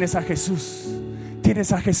 Tienes a Jesús,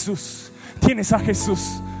 tienes a Jesús, tienes a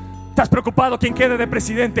Jesús. ¿Estás preocupado quién quede de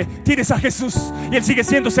presidente? Tienes a Jesús y Él sigue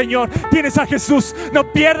siendo Señor. Tienes a Jesús.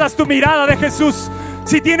 No pierdas tu mirada de Jesús.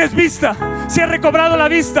 Si tienes vista, si has recobrado la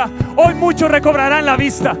vista, hoy muchos recobrarán la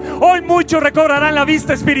vista. Hoy muchos recobrarán la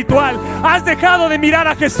vista espiritual. Has dejado de mirar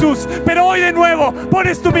a Jesús, pero hoy de nuevo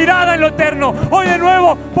pones tu mirada en lo eterno. Hoy de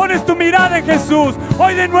nuevo pones tu mirada en Jesús.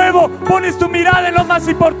 Hoy de nuevo pones tu mirada en lo más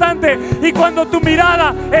importante. Y cuando tu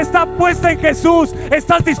mirada está puesta en Jesús,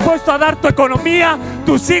 estás dispuesto a dar tu economía,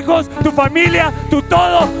 tus hijos, tu familia, tu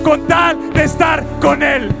todo, con tal de estar con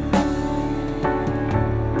Él.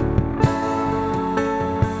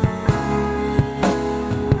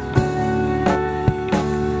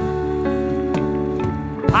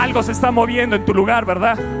 Algo se está moviendo en tu lugar,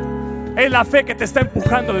 ¿verdad? Es la fe que te está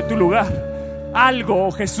empujando de tu lugar.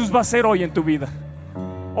 Algo Jesús va a hacer hoy en tu vida.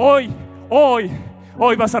 Hoy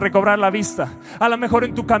vas a recobrar la vista. A lo mejor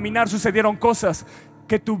en tu caminar sucedieron cosas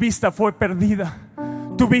que tu vista fue perdida.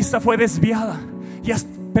 Tu vista fue desviada y has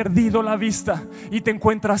perdido la vista y te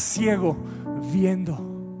encuentras ciego viendo.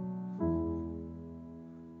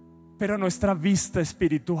 Pero nuestra vista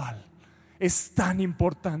espiritual es tan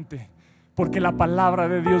importante, porque la palabra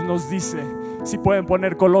de Dios nos dice, si pueden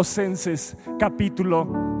poner Colosenses capítulo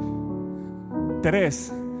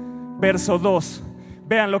 3, verso 2.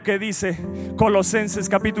 Vean lo que dice Colosenses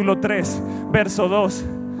capítulo 3, verso 2.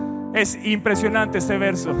 Es impresionante este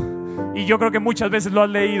verso. Y yo creo que muchas veces lo has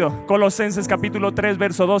leído. Colosenses capítulo 3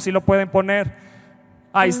 verso 2, si lo pueden poner.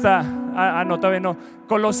 Ahí está. No, todavía no.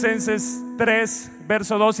 Colosenses 3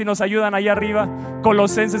 verso 2, si nos ayudan ahí arriba.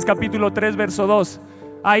 Colosenses capítulo 3 verso 2.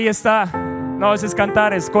 Ahí está. No, ese es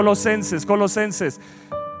Cantares. Colosenses.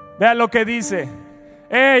 Vean lo que dice.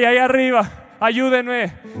 Ahí arriba,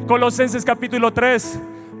 ayúdenme. Colosenses capítulo 3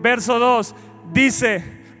 verso 2 dice: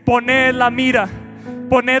 poned la mira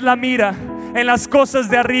en las cosas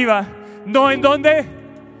de arriba, no en dónde.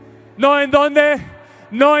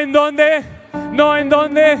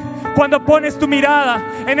 Cuando pones tu mirada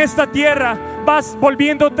en esta tierra, vas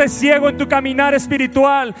volviéndote ciego en tu caminar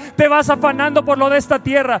espiritual. Te vas afanando por lo de esta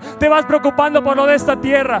tierra, te vas preocupando por lo de esta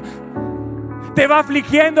tierra, te va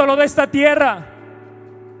afligiendo lo de esta tierra,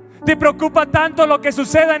 te preocupa tanto lo que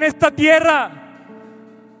suceda en esta tierra.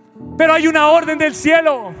 Pero hay una orden del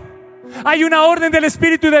cielo, hay una orden del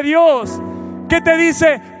Espíritu de Dios que te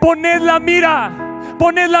dice: poned la mira.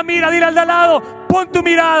 Dile al de al lado: pon tu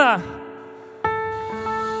mirada.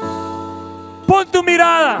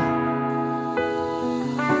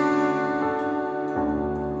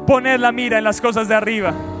 Poned la mira en las cosas de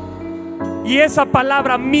arriba. Y esa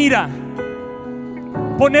palabra mira,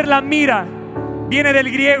 poner la mira, viene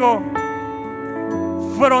del griego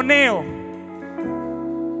froneo,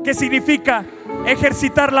 que significa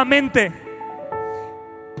ejercitar la mente.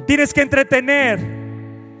 Tienes que entretener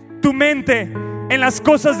tu mente en las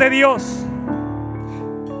cosas de Dios.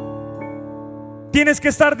 Tienes que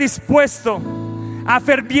estar dispuesto a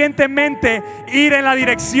fervientemente ir en la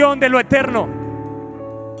dirección de lo eterno.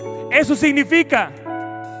 Eso significa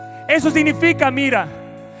mira.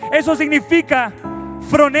 Eso significa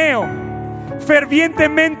froneo.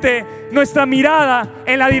 Fervientemente nuestra mirada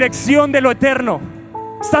en la dirección de lo eterno.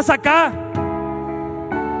 ¿Estás acá?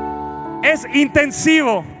 Es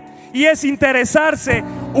intensivo y es interesarse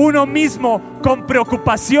uno mismo con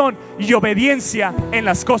preocupación y obediencia en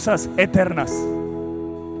las cosas eternas.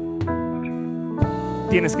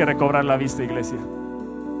 Tienes que recobrar la vista, iglesia.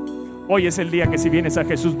 Hoy es el día que si vienes a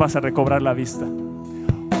Jesús vas a recobrar la vista.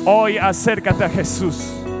 Hoy acércate a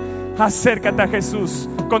Jesús. Acércate a Jesús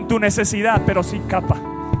con tu necesidad pero sin capa.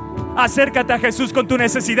 Acércate a Jesús con tu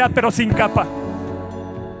necesidad pero sin capa.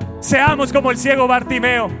 Seamos como el ciego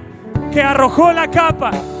Bartimeo, que arrojó la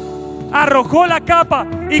capa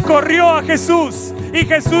y corrió a Jesús. Y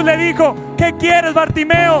Jesús le dijo: ¿qué quieres,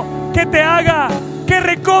 Bartimeo? Que te haga, que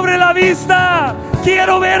recobre la vista.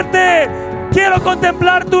 Quiero verte, quiero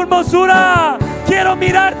contemplar tu hermosura, quiero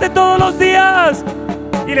mirarte todos los días.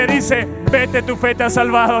 Y le dice: vete, tu fe te ha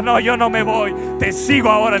salvado. No, yo no me voy, te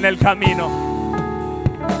sigo ahora en el camino.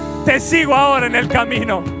 Te sigo ahora en el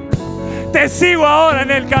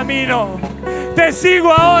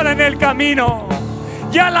camino.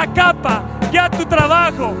 Ya la capa, ya tu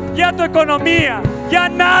trabajo, ya tu economía, ya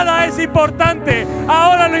nada es importante.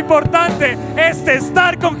 Ahora lo importante es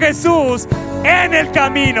estar con Jesús en el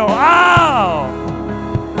camino. ¡Oh!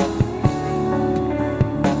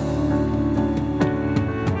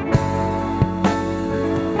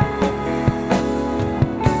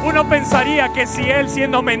 Uno pensaría que si él,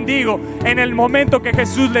 siendo mendigo, en el momento que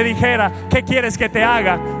Jesús le dijera: ¿qué quieres que te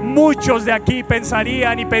haga?, muchos de aquí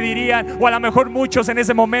pensarían y pedirían, o a lo mejor muchos en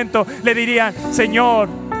ese momento le dirían: Señor,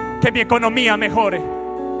 que mi economía mejore.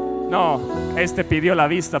 No, este pidió la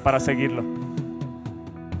vista para seguirlo.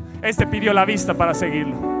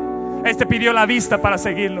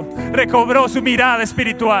 Recobró su mirada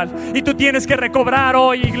espiritual. Y tú tienes que recobrar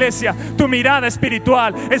hoy, iglesia, tu mirada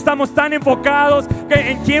espiritual. Estamos tan enfocados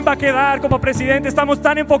en quién va a quedar como presidente. Estamos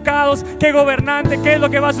tan enfocados qué gobernante, qué es lo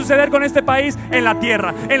que va a suceder con este país. En la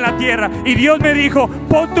tierra. Y Dios me dijo: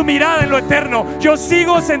 pon tu mirada en lo eterno. Yo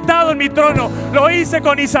sigo sentado en mi trono. Lo hice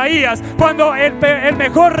con Isaías cuando el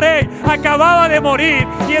mejor rey acababa de morir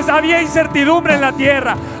y había incertidumbre en la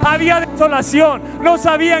tierra, había desolación, no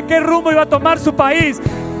sabían qué rumbo iba a tomar su país.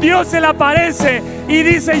 Dios se le aparece y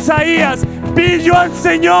dice Isaías: vi yo al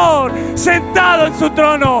Señor sentado en su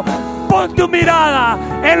trono. Pon tu mirada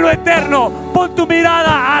en lo eterno, pon tu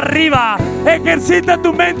mirada arriba, ejercita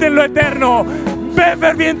tu mente en lo eterno, ve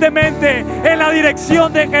fervientemente en la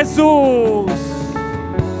dirección de Jesús.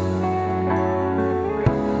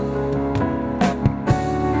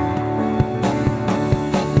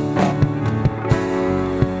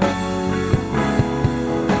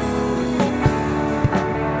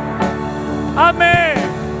 Amén.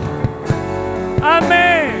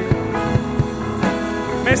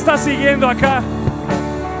 ¿Me estás siguiendo acá?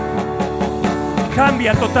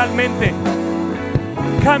 Cambia totalmente.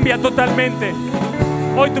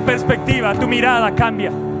 Hoy tu perspectiva, tu mirada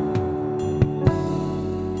cambia.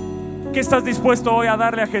 ¿Qué estás dispuesto hoy a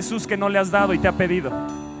darle a Jesús que no le has dado y te ha pedido?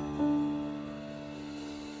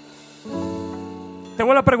 Te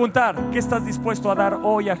vuelvo a preguntar, ¿qué estás dispuesto a dar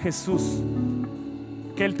hoy a Jesús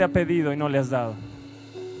que Él te ha pedido y no le has dado?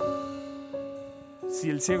 Si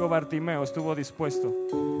el ciego Bartimeo estuvo dispuesto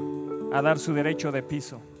a dar su derecho de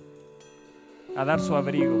piso, a dar su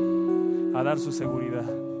abrigo, a dar su seguridad,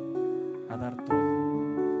 a dar todo,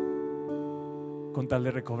 con tal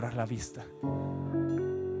de recobrar la vista,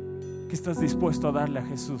 ¿qué estás dispuesto a darle a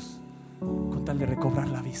Jesús con tal de recobrar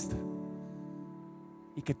la vista?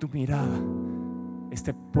 Y que tu mirada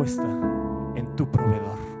esté puesta en tu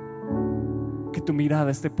proveedor, que tu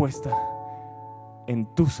mirada esté puesta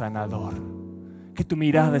en tu sanador, que tu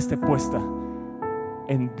mirada esté puesta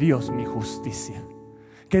en Dios mi justicia,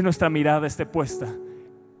 que nuestra mirada esté puesta,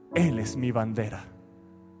 Él es mi bandera,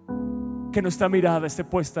 que nuestra mirada esté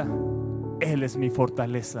puesta, Él es mi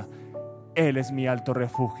fortaleza, Él es mi alto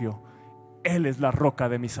refugio, Él es la roca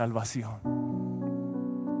de mi salvación,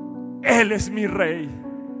 Él es mi Rey,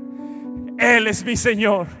 Él es mi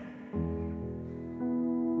Señor.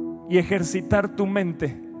 Y ejercitar tu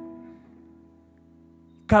mente,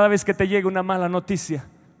 cada vez que te llegue una mala noticia,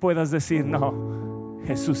 puedas decir: no,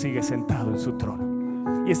 Jesús sigue sentado en su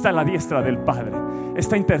trono y está a la diestra del Padre,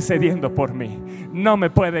 está intercediendo por mí, no me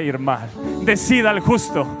puede ir mal. Decida al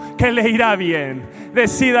justo que le irá bien.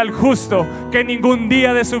 Decida al justo que ningún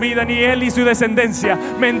día de su vida ni él ni su descendencia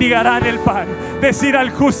mendigarán el pan. Decida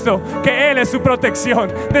al justo que Él es su protección.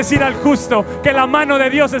 Decida al justo que la mano de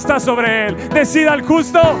Dios está sobre él. Decida al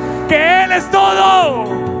justo que Él es todo.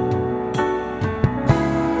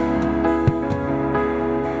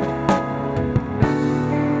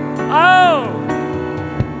 Oh,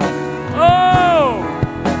 oh,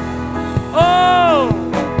 oh.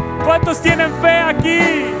 ¿Cuántos tienen fe aquí?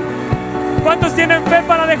 ¿Cuántos tienen fe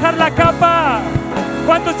para dejar la capa?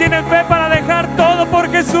 ¿Cuántos tienen fe para dejar todo por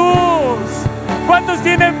Jesús? ¿Cuántos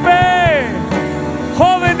tienen fe?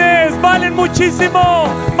 Jóvenes, valen muchísimo,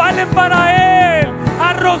 valen para Él.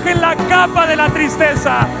 Arrojen la capa de la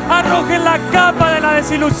tristeza, arrojen la capa de la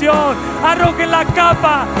desilusión, arrojen la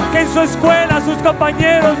capa que en su escuela sus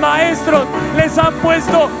compañeros, maestros les han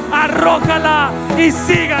puesto. Arrójala y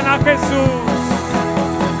sigan a Jesús.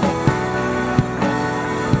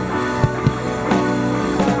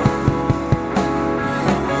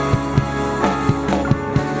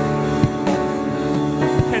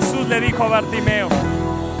 Jesús le dijo a Bartimeo: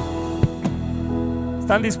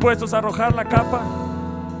 ¿están dispuestos a arrojar la capa?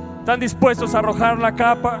 ¿Están dispuestos a arrojar la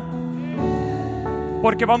capa?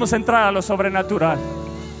 Porque vamos a entrar a lo sobrenatural,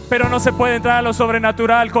 pero no se puede entrar a lo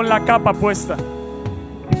sobrenatural con la capa puesta.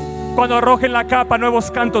 Cuando arrojen la capa,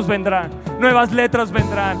 nuevos cantos vendrán, nuevas letras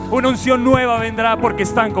vendrán, una unción nueva vendrá, porque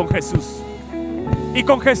están con Jesús. Y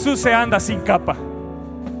con Jesús se anda sin capa,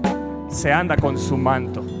 se anda con su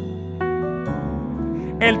manto.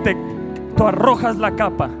 Tú arrojas la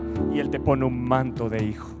capa y Él te pone un manto de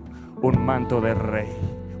hijo, un manto de rey,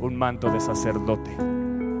 un manto de sacerdote.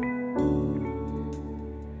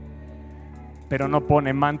 Pero no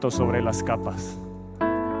pone manto sobre las capas.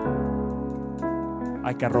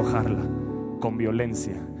 Hay que arrojarla con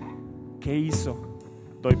violencia. ¿Qué hizo?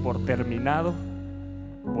 Doy por terminado,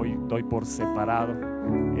 doy por separado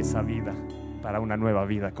esa vida para una nueva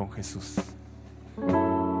vida con Jesús.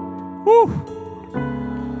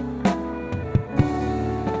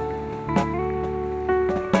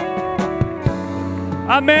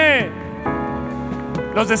 Amén.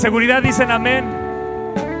 Los de seguridad dicen amén.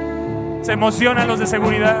 Se emocionan los de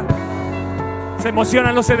seguridad, se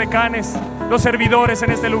emocionan los edecanes, los servidores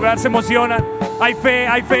en este lugar se emocionan. Hay fe,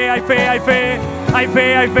 hay fe, hay fe, hay fe, hay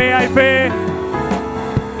fe, hay fe, hay fe,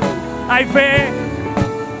 hay fe.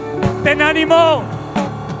 Ten ánimo,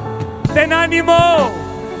 ten ánimo,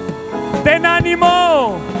 ten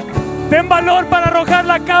ánimo, ten valor para arrojar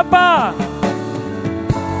la capa.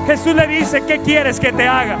 Jesús le dice: ¿qué quieres que te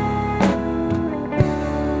haga?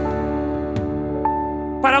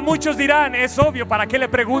 Para muchos dirán: es obvio, ¿para qué le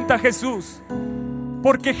pregunta a Jesús?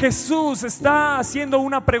 Porque Jesús está haciendo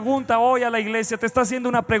una pregunta hoy a la iglesia, te está haciendo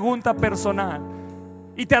una pregunta personal.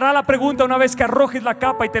 Y te hará la pregunta una vez que arrojes la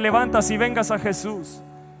capa y te levantas y vengas a Jesús.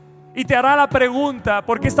 Y te hará la pregunta,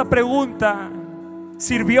 porque esta pregunta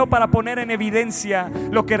sirvió para poner en evidencia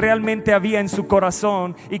lo que realmente había en su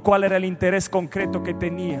corazón y cuál era el interés concreto que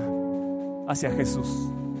tenía hacia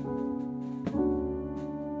Jesús.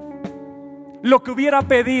 Lo que hubiera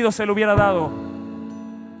pedido se lo hubiera dado,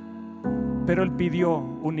 pero él pidió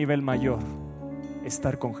un nivel mayor: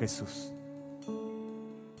 estar con Jesús.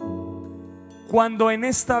 Cuando en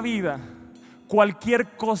esta vida cualquier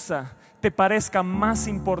cosa te parezca más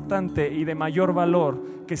importante y de mayor valor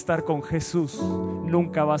que estar con Jesús,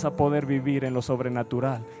 nunca vas a poder vivir en lo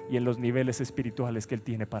sobrenatural y en los niveles espirituales que Él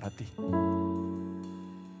tiene para ti.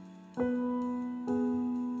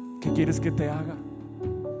 ¿Qué quieres que te haga?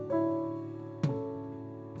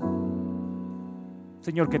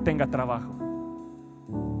 Señor, que tenga trabajo.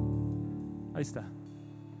 Ahí está.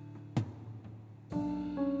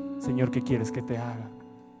 Señor, ¿qué quieres que te haga?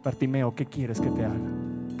 Bartimeo, ¿qué quieres que te haga?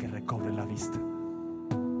 Que recobre la vista.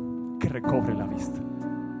 Que recobre la vista.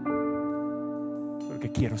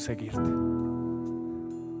 Porque quiero seguirte.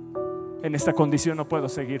 En esta condición no puedo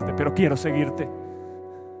seguirte, pero quiero seguirte.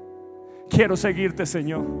 Quiero seguirte,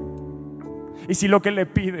 Señor. Y si lo que le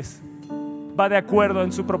pides va de acuerdo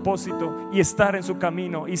en su propósito y estar en su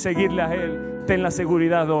camino y seguirle a Él, ten la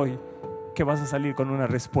seguridad hoy que vas a salir con una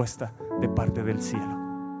respuesta de parte del cielo.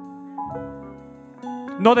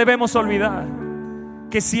 No debemos olvidar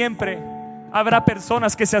que siempre habrá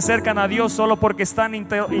personas que se acercan a Dios solo porque están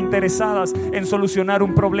interesadas en solucionar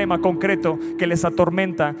un problema concreto que les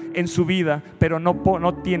atormenta en su vida, pero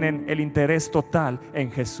no tienen el interés total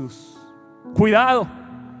en Jesús. Cuidado,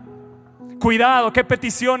 cuidado, qué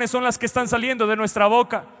peticiones son las que están saliendo de nuestra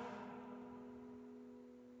boca.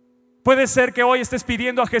 Puede ser que hoy estés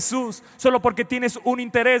pidiendo a Jesús solo porque tienes un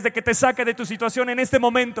interés de que te saque de tu situación en este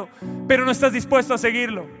momento, pero no estás dispuesto a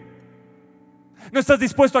seguirlo. No estás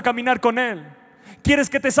dispuesto a caminar con Él. Quieres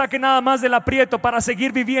que te saque nada más del aprieto para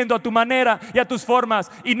seguir viviendo a tu manera y a tus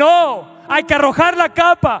formas. Y no, hay que arrojar la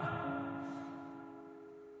capa.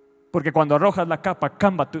 Porque cuando arrojas la capa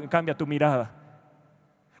cambia tu mirada.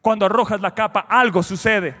 Cuando arrojas la capa algo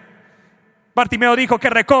sucede. Bartimeo dijo que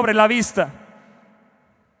recobre la vista.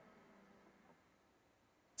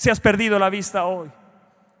 Si has perdido la vista hoy,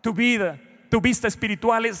 tu vista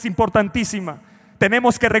espiritual es importantísima.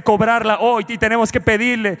 Tenemos que recobrarla hoy y tenemos que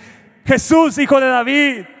pedirle: Jesús, Hijo de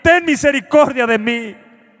David, ten misericordia de mí.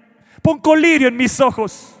 Pon colirio en mis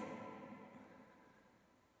ojos.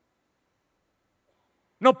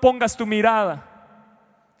 No pongas tu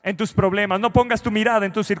mirada en tus problemas, no pongas tu mirada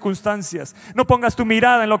en tus circunstancias, no pongas tu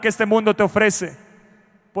mirada en lo que este mundo te ofrece,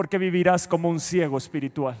 porque vivirás como un ciego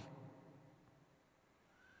espiritual.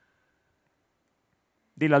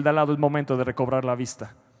 Dile al de al lado: es momento de recobrar la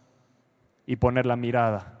vista y poner la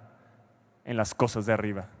mirada en las cosas de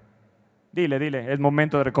arriba. Dile, es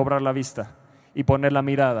momento de recobrar la vista y poner la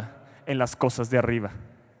mirada en las cosas de arriba.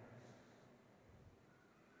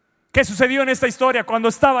 ¿Qué sucedió en esta historia cuando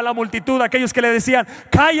estaba la multitud? Aquellos que le decían: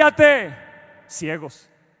 cállate, ciegos.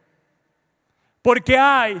 Porque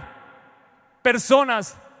hay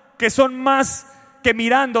personas que son más que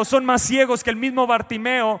mirando, son más ciegos que el mismo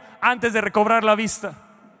Bartimeo antes de recobrar la vista.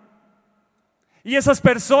 Y esas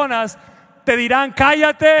personas te dirán: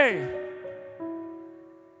 cállate.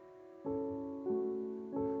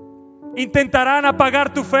 Intentarán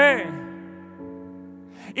apagar tu fe.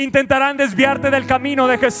 Intentarán desviarte del camino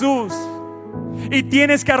de Jesús. Y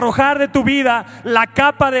tienes que arrojar de tu vida la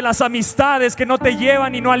capa de las amistades que no te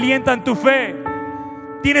llevan y no alientan tu fe.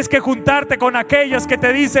 Tienes que juntarte con aquellas que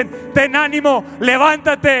te dicen: ten ánimo,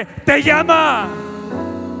 levántate, te llama.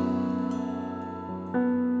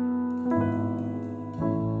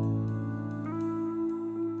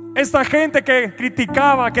 Esta gente que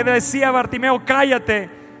criticaba, que decía a Bartimeo: cállate,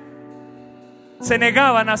 se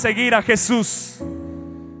negaban a seguir a Jesús.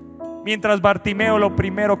 Mientras Bartimeo lo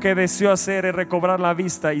primero que deseó hacer es recobrar la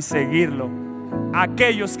vista y seguirlo.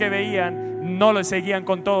 Aquellos que veían no le seguían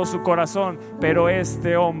con todo su corazón, pero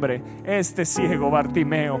este hombre, este ciego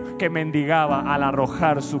Bartimeo que mendigaba, al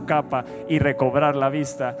arrojar su capa y recobrar la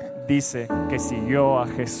vista, dice que siguió a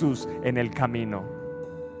Jesús en el camino.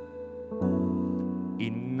 Y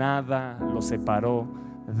nada lo separó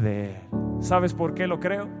de él. ¿Sabes por qué lo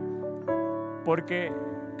creo? Porque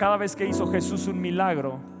cada vez que hizo Jesús un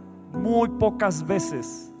milagro, muy pocas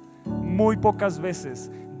veces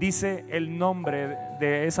dice el nombre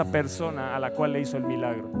de esa persona a la cual le hizo el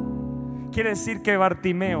milagro. Quiere decir que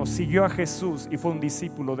Bartimeo siguió a Jesús y fue un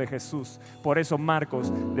discípulo de Jesús. Por eso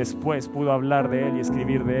Marcos después pudo hablar de él y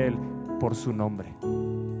escribir de él por su nombre.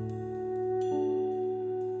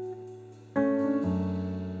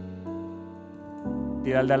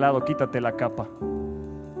 Dile al de al lado: quítate la capa.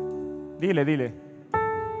 Dile,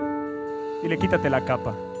 quítate la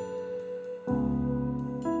capa.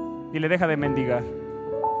 Dile: deja de mendigar.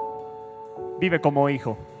 Vive como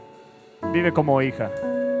hijo, vive como hija.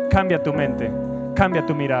 Cambia tu mente, cambia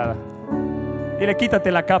tu mirada. Dile: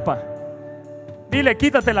 quítate la capa. Dile: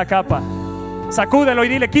 quítate la capa. Sacúdelo y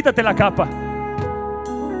dile: quítate la capa.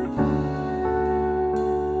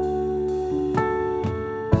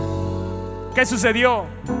 ¿Qué sucedió?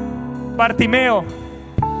 Bartimeo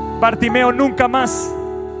nunca más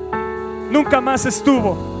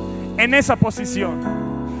estuvo en esa posición.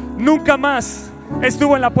 Nunca más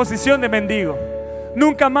estuvo en la posición de mendigo.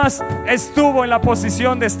 Nunca más estuvo en la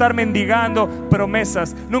posición de estar mendigando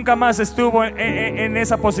promesas. Nunca más estuvo en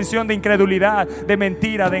esa posición de incredulidad, de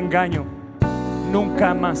mentira, de engaño.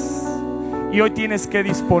 Nunca más. Y hoy tienes que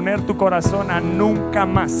disponer tu corazón a nunca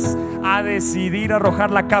más, a decidir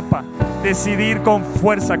arrojar la capa, decidir con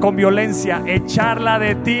fuerza, con violencia, echarla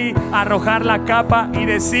de ti, arrojar la capa y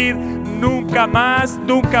decir: nunca más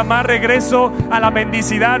regreso a la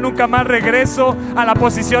mendicidad, nunca más regreso a la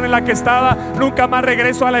posición en la que estaba, nunca más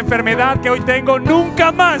regreso a la enfermedad que hoy tengo,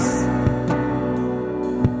 nunca más.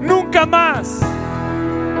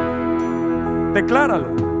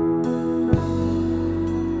 Decláralo.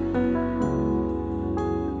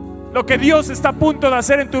 Lo que Dios está a punto de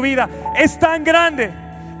hacer en tu vida es tan grande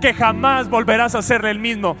que jamás volverás a ser el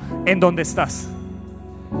mismo en donde estás.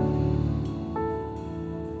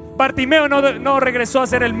 Bartimeo no regresó a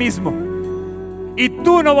ser el mismo, y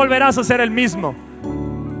tú no volverás a ser el mismo.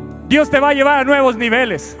 Dios te va a llevar a nuevos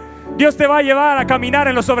niveles. Dios te va a llevar a caminar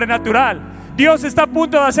en lo sobrenatural. Dios está a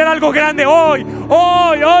punto de hacer algo grande hoy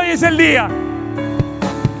es el día.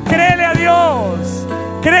 Créele a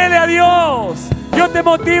Dios. Yo te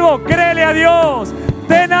motivo, créele a Dios.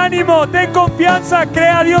 Ten ánimo, ten confianza, cree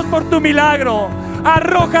a Dios por tu milagro.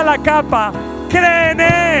 Arroja la capa, cree en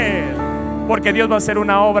Él, porque Dios va a hacer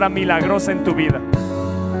una obra milagrosa en tu vida.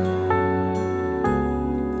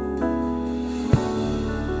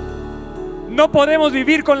 No podemos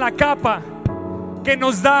vivir con la capa que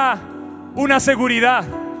nos da una seguridad.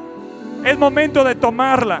 Es momento de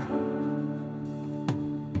tomarla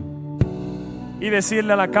y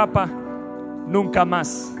decirle a la capa: nunca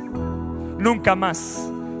más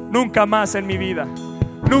en mi vida,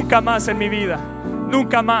 nunca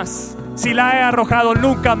más. Si la he arrojado,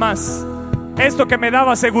 nunca más. Esto que me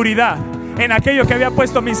daba seguridad, en aquello que había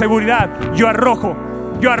puesto mi seguridad, yo arrojo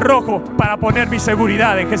para poner mi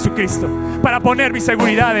seguridad en Jesucristo, para poner mi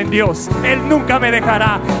seguridad en Dios. Él nunca me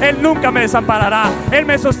dejará, Él nunca me desamparará. Él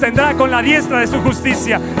me sostendrá con la diestra de su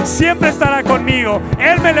justicia. Siempre estará conmigo.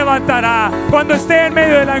 Él me levantará cuando esté en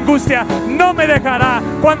medio de la angustia. No me dejará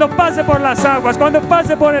cuando pase por las aguas, cuando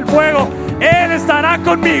pase por el fuego. Él estará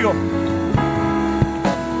conmigo.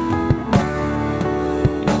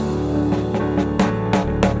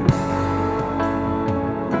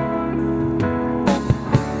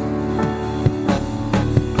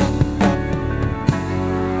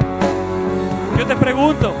 Te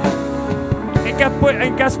pregunto,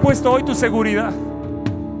 ¿en qué has puesto hoy tu seguridad?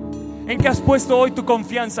 ¿En qué has puesto hoy tu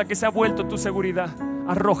confianza que se ha vuelto tu seguridad?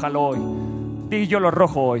 Arrójalo hoy. Di: yo lo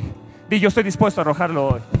arrojo hoy. Di: yo estoy dispuesto a arrojarlo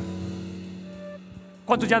hoy.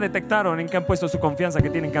 ¿Cuántos ya detectaron en qué han puesto su confianza que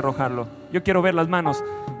tienen que arrojarlo? Yo quiero ver las manos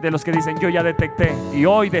de los que dicen: yo ya detecté y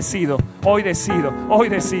hoy decido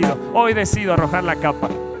arrojar la capa.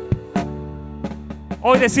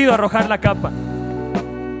 Hoy decido arrojar la capa.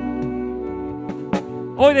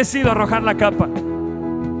 Hoy decido arrojar la capa.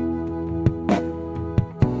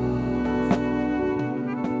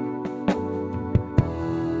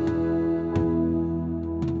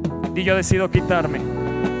 Y yo decido quitarme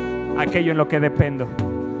aquello en lo que dependo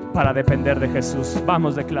para depender de Jesús.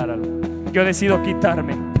 Vamos, decláralo. Yo decido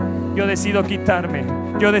quitarme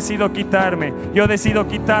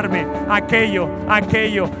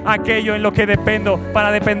aquello en lo que dependo para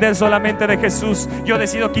depender solamente de Jesús. Yo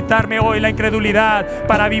decido quitarme hoy la incredulidad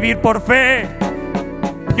para vivir por fe.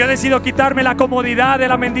 Yo decido quitarme la comodidad de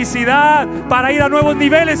la mendicidad para ir a nuevos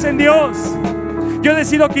niveles en Dios. Yo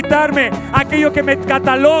decido quitarme aquello que me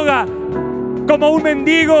cataloga como un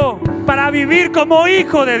mendigo para vivir como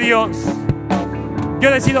hijo de Dios. Yo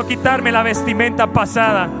decido quitarme la vestimenta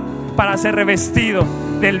pasada para ser revestido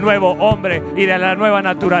del nuevo hombre y de la nueva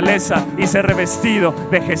naturaleza y ser revestido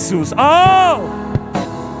de Jesús. ¡Oh!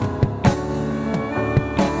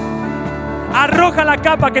 Arroja la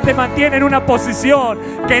capa que te mantiene en una posición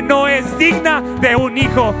que no es digna de un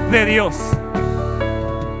hijo de Dios.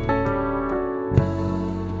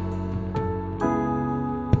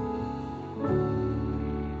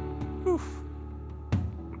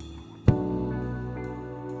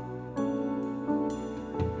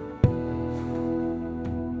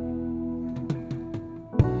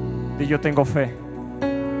 Y yo tengo fe.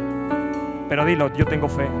 Pero dilo: yo tengo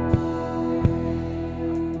fe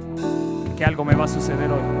que algo me va a suceder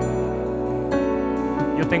hoy.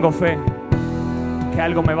 Yo tengo fe que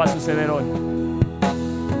algo me va a suceder hoy.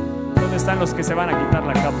 ¿Dónde están los que se van a quitar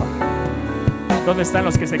la capa? ¿Dónde están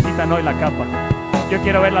los que se quitan hoy la capa? Yo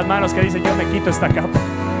quiero ver las manos que dicen: yo me quito esta capa.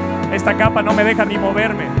 Esta capa no me deja ni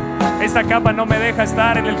moverme. Esta capa no me deja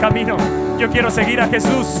estar en el camino. Yo quiero seguir a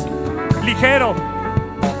Jesús ligero,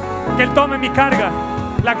 que Él tome mi carga,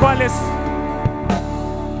 la cual es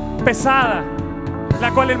pesada,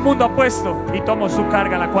 la cual el mundo ha puesto, y tomo su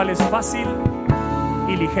carga, la cual es fácil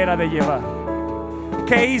y ligera de llevar.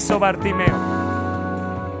 ¿Qué hizo Bartimeo?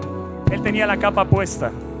 Él tenía la capa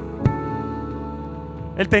puesta.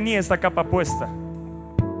 Él tenía esta capa puesta.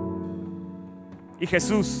 Y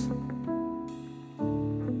Jesús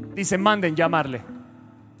dice: manden llamarle.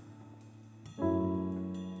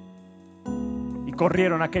 Y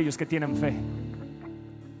corrieron aquellos que tienen fe,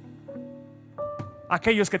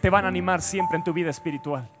 aquellos que te van a animar siempre en tu vida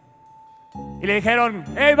espiritual. Y le dijeron: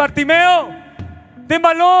 hey Bartimeo, ten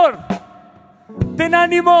valor, ten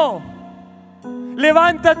ánimo,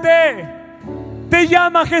 levántate, te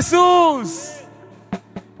llama Jesús.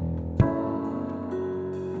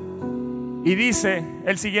 Y dice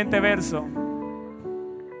el siguiente verso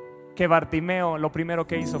que Bartimeo lo primero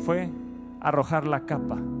que hizo fue arrojar la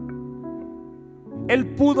capa. Él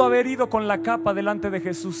pudo haber ido con la capa delante de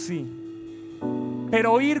Jesús, sí,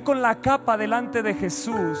 pero ir con la capa delante de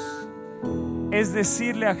Jesús es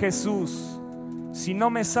decirle a Jesús: si no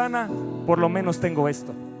me sana, por lo menos tengo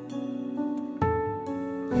esto.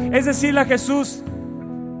 Es decirle a Jesús: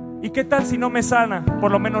 ¿y qué tal si no me sana? Por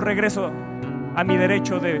lo menos regreso a mi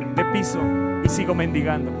derecho de piso y sigo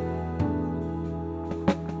mendigando.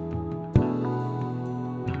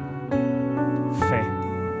 Fe.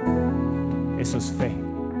 Eso es fe.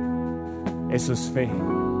 Eso es fe.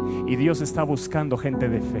 Y Dios está buscando gente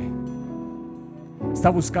de fe. Está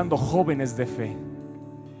buscando jóvenes de fe.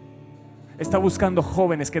 Está buscando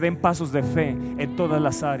jóvenes que den pasos de fe en todas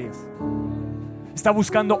las áreas. Está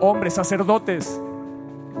buscando hombres, sacerdotes,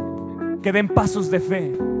 que den pasos de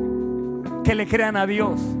fe, que le crean a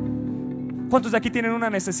Dios. ¿Cuántos de aquí tienen una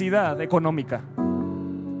necesidad económica?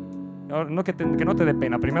 No, que no te dé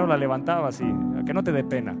pena. Primero la levantabas y que no te dé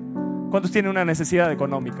pena. ¿Cuántos tienen una necesidad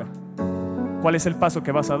económica? ¿Cuál es el paso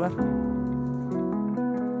que vas a dar?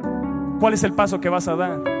 ¿Cuál es el paso que vas a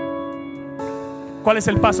dar? ¿Cuál es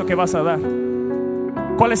el paso que vas a dar?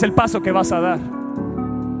 ¿Cuál es el paso que vas a dar?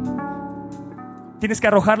 Tienes que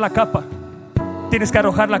arrojar la capa. Tienes que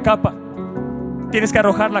arrojar la capa. Tienes que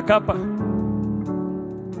arrojar la capa.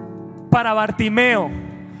 Para Bartimeo,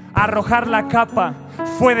 arrojar la capa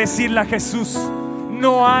fue decirle a Jesús: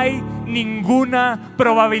 no hay ninguna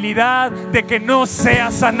probabilidad de que no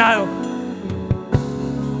sea sanado.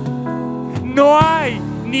 No hay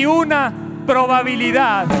ni una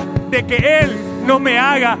probabilidad de que Él no me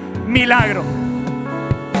haga milagro.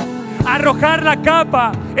 Arrojar la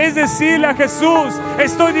capa es decirle a Jesús: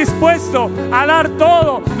 estoy dispuesto a dar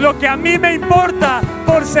todo lo que a mí me importa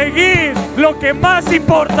por seguir lo que más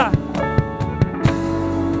importa.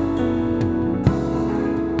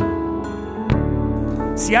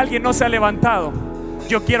 Si alguien no se ha levantado,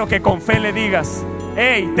 yo quiero que con fe le digas: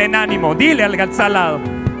 hey, ten ánimo, dile al al lado.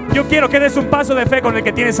 Yo quiero que des un paso de fe con el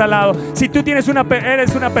que tienes al lado. Si tú eres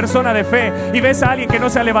una persona de fe y ves a alguien que no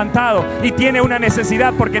se ha levantado y tiene una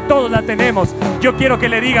necesidad, porque todos la tenemos, yo quiero que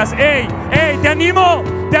le digas: hey, te animo,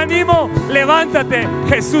 levántate.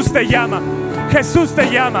 Jesús te llama, Jesús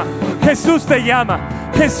te llama, Jesús te llama,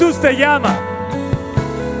 Jesús te llama.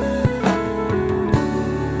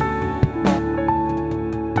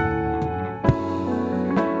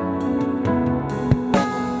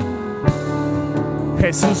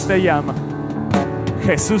 Jesús te llama,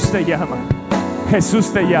 Jesús te llama,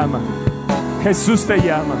 Jesús te llama, Jesús te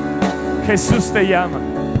llama, Jesús te llama,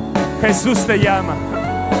 Jesús te llama,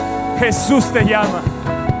 Jesús te llama.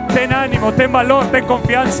 Ten ánimo, ten valor, ten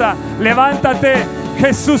confianza, levántate,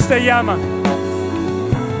 Jesús te llama.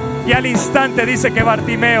 Y al instante dice que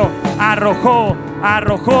Bartimeo arrojó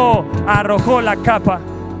la capa,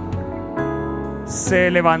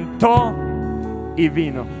 se levantó y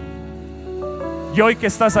vino. Y hoy que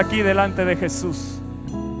estás aquí delante de Jesús,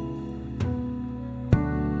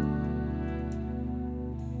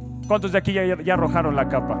 ¿cuántos de aquí ya arrojaron la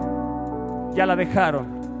capa? Ya la dejaron.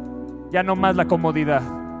 Ya no más la comodidad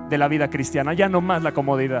de la vida cristiana, ya no más la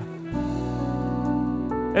comodidad.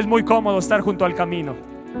 Es muy cómodo estar junto al camino,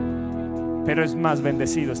 pero es más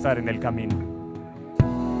bendecido estar en el camino.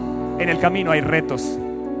 En el camino hay retos,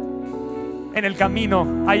 en el camino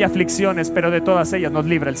hay aflicciones, pero de todas ellas nos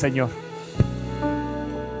libra el Señor.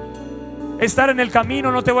 Estar en el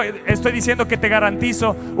camino, estoy diciendo que te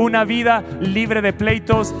garantizo una vida libre de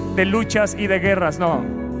pleitos, de luchas y de guerras, no.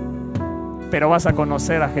 Pero vas a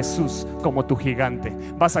conocer a Jesús como tu gigante.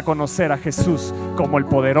 Vas a conocer a Jesús como el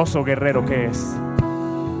poderoso guerrero que es.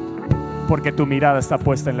 Porque tu mirada está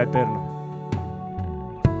puesta en lo eterno.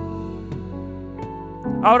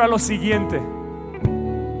 Ahora lo siguiente,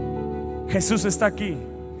 Jesús está aquí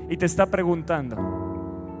y te está preguntando: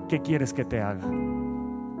 ¿qué quieres que te haga?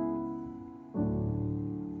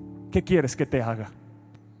 ¿Qué quieres que te haga?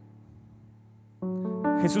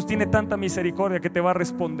 Jesús tiene tanta misericordia que te va a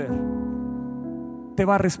responder. Te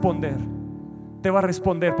va a responder. Te va a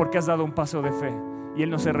responder porque has dado un paso de fe. Y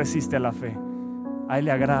Él no se resiste a la fe. A Él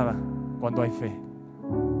le agrada cuando hay fe.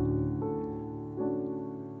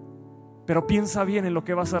 Pero piensa bien en lo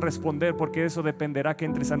que vas a responder, porque eso dependerá que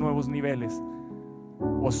entres a nuevos niveles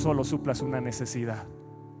o solo suplas una necesidad.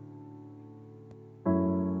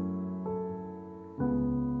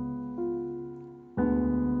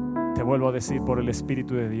 Te vuelvo a decir por el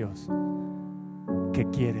Espíritu de Dios: ¿qué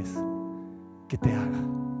quieres que te haga?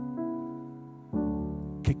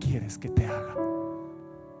 ¿Qué quieres que te haga?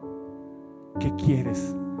 ¿Qué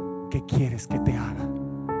quieres que te haga?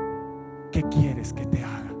 ¿Qué quieres que te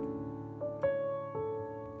haga?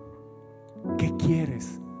 ¿Qué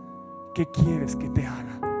quieres que te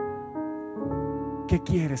haga? ¿Qué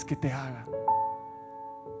quieres que te haga?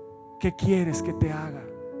 ¿Qué quieres que te haga?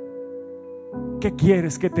 ¿Qué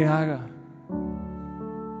quieres que te haga?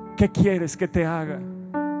 ¿Qué quieres que te haga?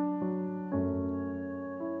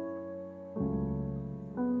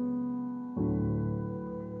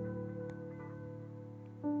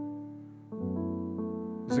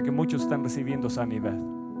 Yo sé que muchos están recibiendo sanidad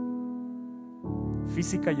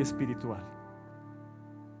física y espiritual.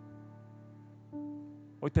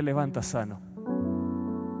 Hoy te levantas sano.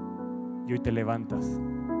 Y hoy te levantas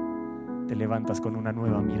con una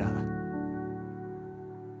nueva mirada.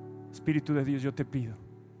 Espíritu de Dios, yo te pido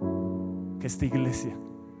que esta iglesia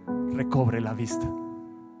recobre la vista.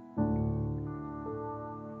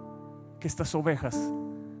 Que estas ovejas,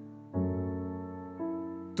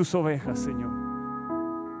 tus ovejas, Señor,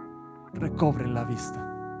 recobren la vista.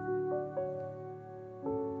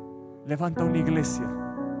 Levanta una iglesia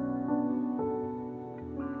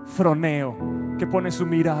froneo, que pone su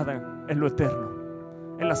mirada en lo eterno,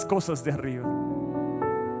 en las cosas de arriba.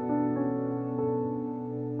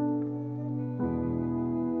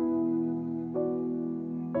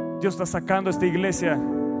 Dios está sacando a esta iglesia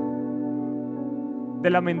de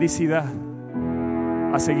la mendicidad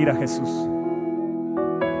a seguir a Jesús.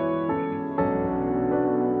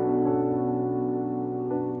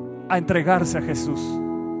 A entregarse a Jesús.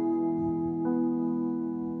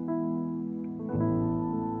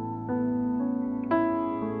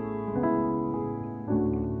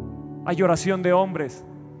 Hay oración de hombres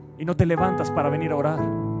y no te levantas para venir a orar.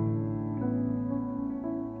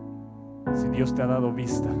 Si Dios te ha dado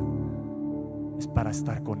vista, es para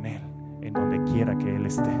estar con Él en donde quiera que Él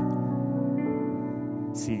esté.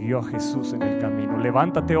 Siguió a Jesús en el camino.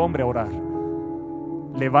 Levántate, hombre, a orar.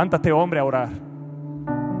 Levántate, hombre, a orar.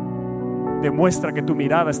 Demuestra que tu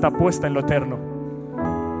mirada está puesta en lo eterno.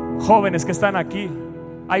 Jóvenes que están aquí,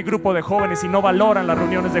 hay grupo de jóvenes y no valoran las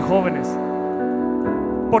reuniones de jóvenes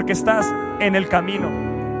porque estás en el camino,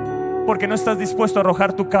 porque no estás dispuesto a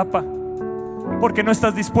arrojar tu capa, porque no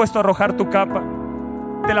estás dispuesto a arrojar tu capa.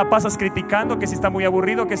 Te la pasas criticando, que si está muy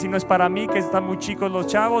aburrido, que si no es para mí, que están muy chicos los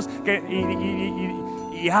chavos,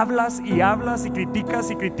 y hablas y hablas y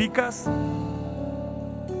criticas.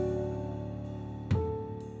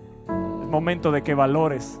 Es momento de que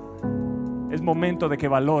valores. Es momento de que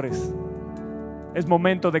valores. Es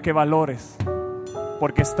momento de que valores,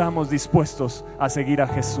 porque estamos dispuestos a seguir a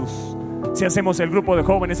Jesús. Si hacemos el grupo de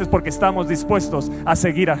jóvenes es porque estamos dispuestos a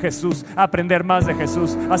seguir a Jesús, a aprender más de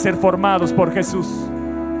Jesús, a ser formados por Jesús.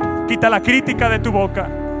 Quita la crítica de tu boca,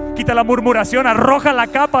 quita la murmuración, arroja la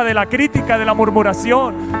capa de la crítica, de la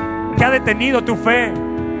murmuración que ha detenido tu fe.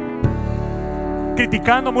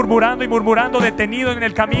 Criticando, murmurando y murmurando, detenido en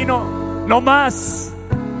el camino. No más.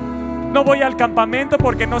 No voy al campamento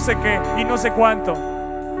porque no sé qué y no sé cuánto.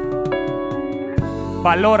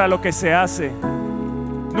 Valora lo que se hace.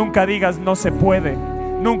 Nunca digas no se puede.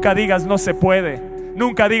 Nunca digas no se puede.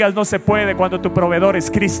 Nunca digas no se puede cuando tu proveedor es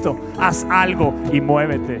Cristo. Haz algo y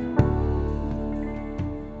muévete.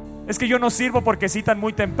 Es que yo no sirvo porque citan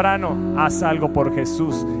muy temprano. Haz algo por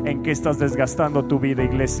Jesús. ¿En qué estás desgastando tu vida,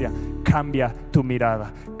 iglesia? Cambia tu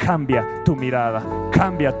mirada. Cambia tu mirada.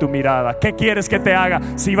 Cambia tu mirada. ¿Qué quieres que te haga?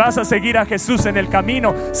 Si vas a seguir a Jesús en el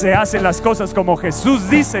camino, se hacen las cosas como Jesús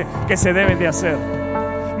dice que se deben de hacer.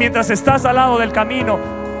 Mientras estás al lado del camino,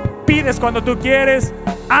 pides cuando tú quieres,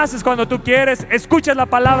 haces cuando tú quieres, escuchas la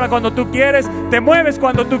palabra cuando tú quieres, te mueves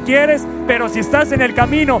cuando tú quieres. Pero si estás en el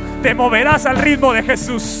camino, te moverás al ritmo de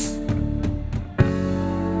Jesús.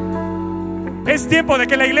 Es tiempo de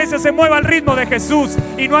que la iglesia se mueva al ritmo de Jesús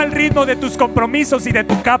y no al ritmo de tus compromisos y de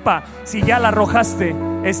tu capa. Si ya la arrojaste,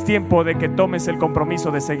 Es tiempo de que tomes el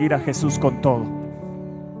compromiso de seguir a Jesús con todo.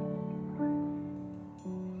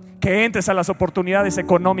 Que entres a las oportunidades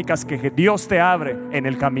económicas que Dios te abre en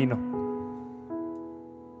el camino.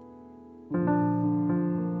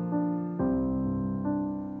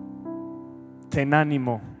 Ten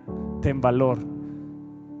ánimo, ten valor.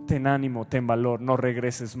 Ten ánimo, ten valor. No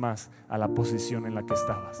regreses más a la posición en la que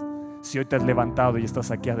estabas. Si hoy te has levantado y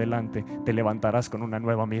estás aquí adelante, te levantarás con una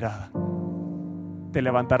nueva mirada. Te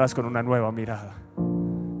levantarás con una nueva mirada.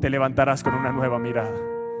 Te levantarás con una nueva mirada.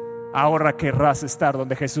 Ahora querrás estar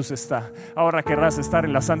donde Jesús está. Ahora querrás estar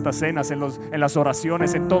en las santas cenas, en las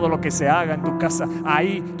oraciones, en todo lo que se haga en tu casa.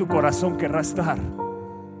 Ahí tu corazón querrá estar.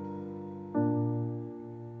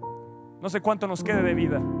 No sé cuánto nos quede de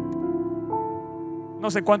vida. No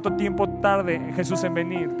sé cuánto tiempo tarde Jesús en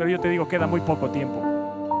venir, pero yo te digo, queda muy poco tiempo.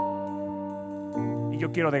 Y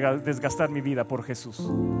yo quiero desgastar mi vida por Jesús.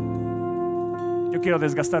 Yo quiero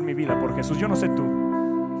desgastar mi vida por Jesús. Yo no sé tú,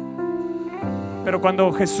 pero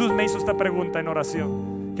cuando Jesús me hizo esta pregunta en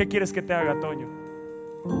oración: ¿qué quieres que te haga, Toño?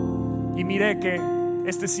 Y miré que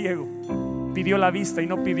este ciego pidió la vista y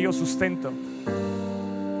no pidió sustento.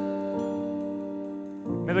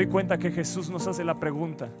 Me doy cuenta que Jesús nos hace la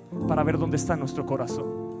pregunta para ver dónde está nuestro corazón.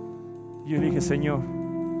 Y yo dije: Señor,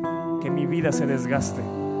 que mi vida se desgaste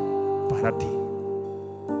para ti.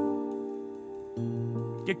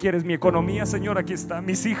 ¿Qué quieres? Mi economía, Señor, aquí está.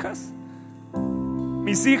 Mis hijas,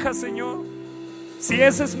 Señor. Si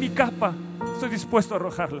esa es mi capa, estoy dispuesto a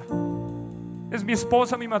arrojarla. Es mi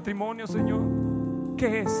esposa, mi matrimonio, Señor.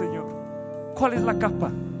 ¿Qué es, Señor? ¿Cuál es la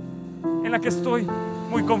capa en la que estoy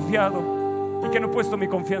muy confiado y que no he puesto mi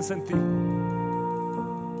confianza en ti?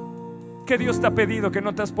 ¿Qué Dios te ha pedido que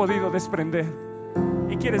no te has podido desprender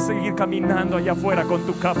y quieres seguir caminando allá afuera con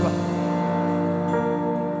tu capa?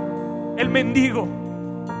 El mendigo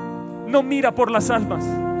no mira por las almas,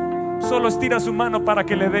 solo estira su mano para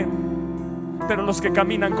que le den. Pero los que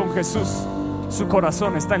caminan con Jesús, su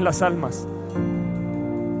corazón está en las almas.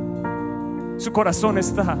 Su corazón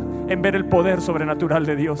está en ver el poder sobrenatural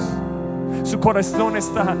de Dios. Su corazón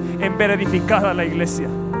está en ver edificada la iglesia.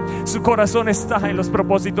 Su corazón está en los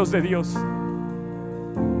propósitos de Dios.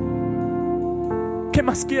 ¿Qué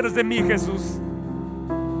más quieres de mí, Jesús?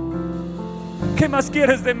 ¿Qué más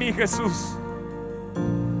quieres de mí, Jesús?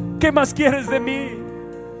 ¿Qué más quieres de mí?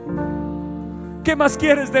 ¿Qué más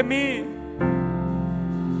quieres de mí?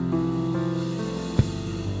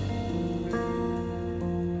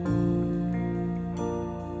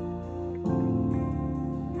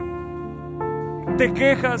 Te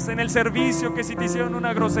quejas en el servicio que si te hicieron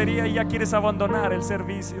una grosería y ya quieres abandonar el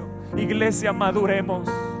servicio. Iglesia, maduremos,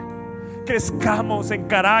 crezcamos en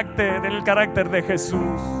el carácter de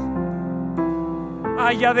Jesús.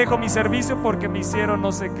 Ya dejo mi servicio porque me hicieron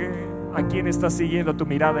no sé qué. ¿A quién estás siguiendo tu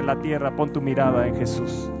mirada en la tierra? Pon tu mirada en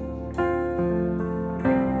Jesús.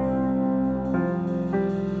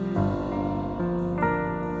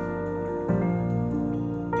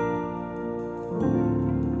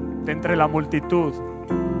 De entre la multitud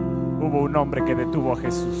hubo un hombre que detuvo a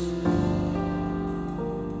Jesús.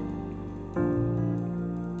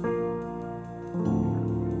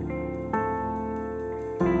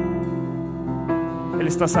 Él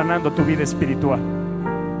está sanando tu vida espiritual.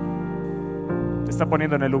 Te está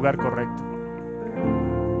poniendo en el lugar correcto.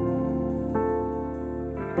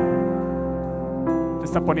 Te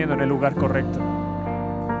está poniendo en el lugar correcto.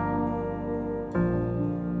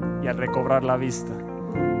 Y al recobrar la vista,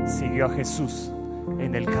 siguió a Jesús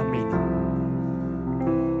en el camino.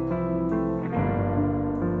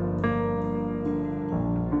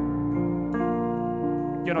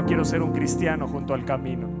 Yo no quiero ser un cristiano junto al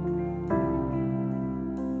camino,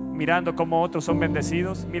 mirando cómo otros son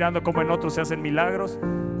bendecidos, mirando cómo en otros se hacen milagros,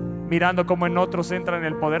 mirando cómo en otros entran en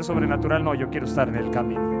el poder sobrenatural. No, yo quiero estar en el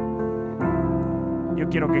camino. Yo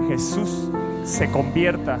quiero que Jesús se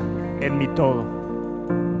convierta en mi todo.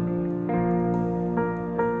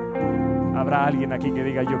 Habrá alguien aquí que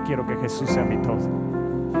diga: yo quiero que Jesús sea mi todo,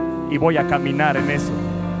 y voy a caminar en eso,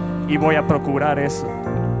 y voy a procurar eso.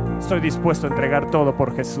 Estoy dispuesto a entregar todo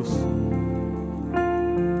por Jesús.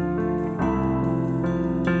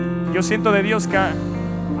 Yo siento de Dios que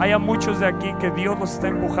haya muchos de aquí que Dios los está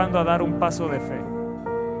empujando a dar un paso de fe.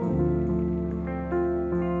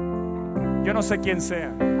 Yo no sé quién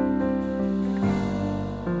sea,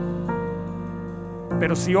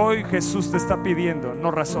 pero si hoy Jesús te está pidiendo, no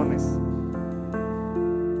razones,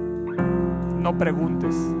 no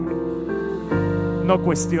preguntes, no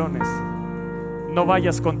cuestiones, no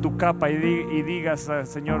vayas con tu capa y digas: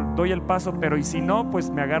 Señor, doy el paso, pero y si no, pues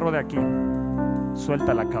me agarro de aquí.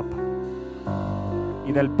 Suelta la capa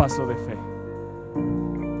y da el paso de fe.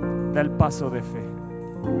 Da el paso de fe.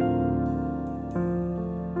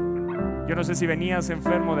 Yo no sé si venías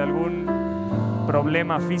enfermo de algún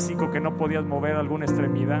problema físico que no podías mover, alguna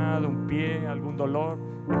extremidad, un pie, algún dolor.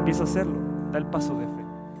 Empieza a hacerlo, da el paso de fe.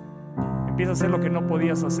 Empieza a hacer lo que no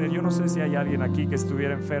podías hacer. Yo no sé si hay alguien aquí que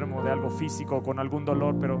estuviera enfermo de algo físico o con algún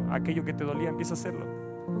dolor, pero aquello que te dolía, empieza a hacerlo.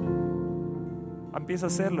 Empieza a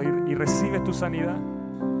hacerlo y recibe tu sanidad.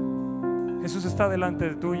 Jesús está delante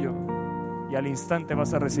de tuyo y al instante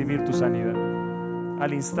vas a recibir tu sanidad.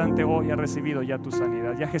 Al instante hoy has recibido ya tu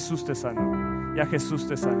sanidad. Ya Jesús te sanó. Ya Jesús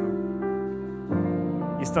te sanó.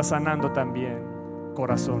 Y está sanando también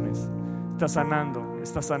corazones. Está sanando,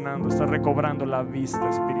 está recobrando la vista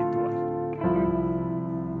espiritual.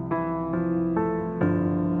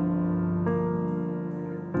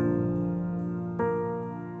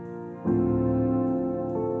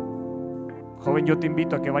 Joven, yo te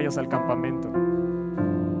invito a que vayas al campamento,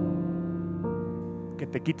 que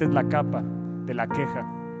te quites la capa de la queja,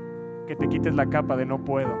 que te quites la capa de no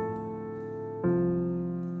puedo.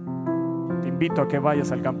 Te invito a que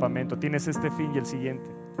vayas al campamento. Tienes este fin y el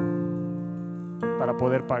siguiente para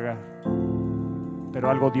poder pagar,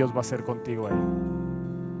 pero algo Dios va a hacer contigo ahí.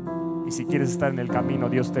 Y si quieres estar en el camino,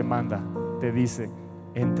 Dios te manda, te dice: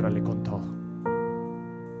 éntrale con todo,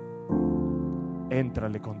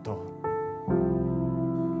 éntrale con todo.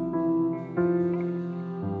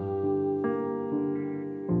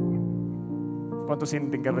 ¿Cuántos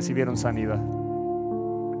sienten que recibieron sanidad?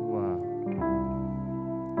 Wow.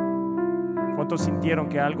 ¿Cuántos sintieron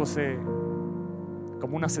que algo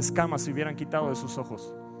como unas escamas se hubieran quitado de sus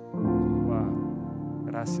ojos? Wow.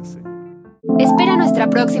 Gracias, Señor. Espera nuestra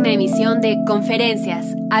próxima emisión de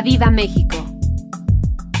Conferencias. ¡A Viva México!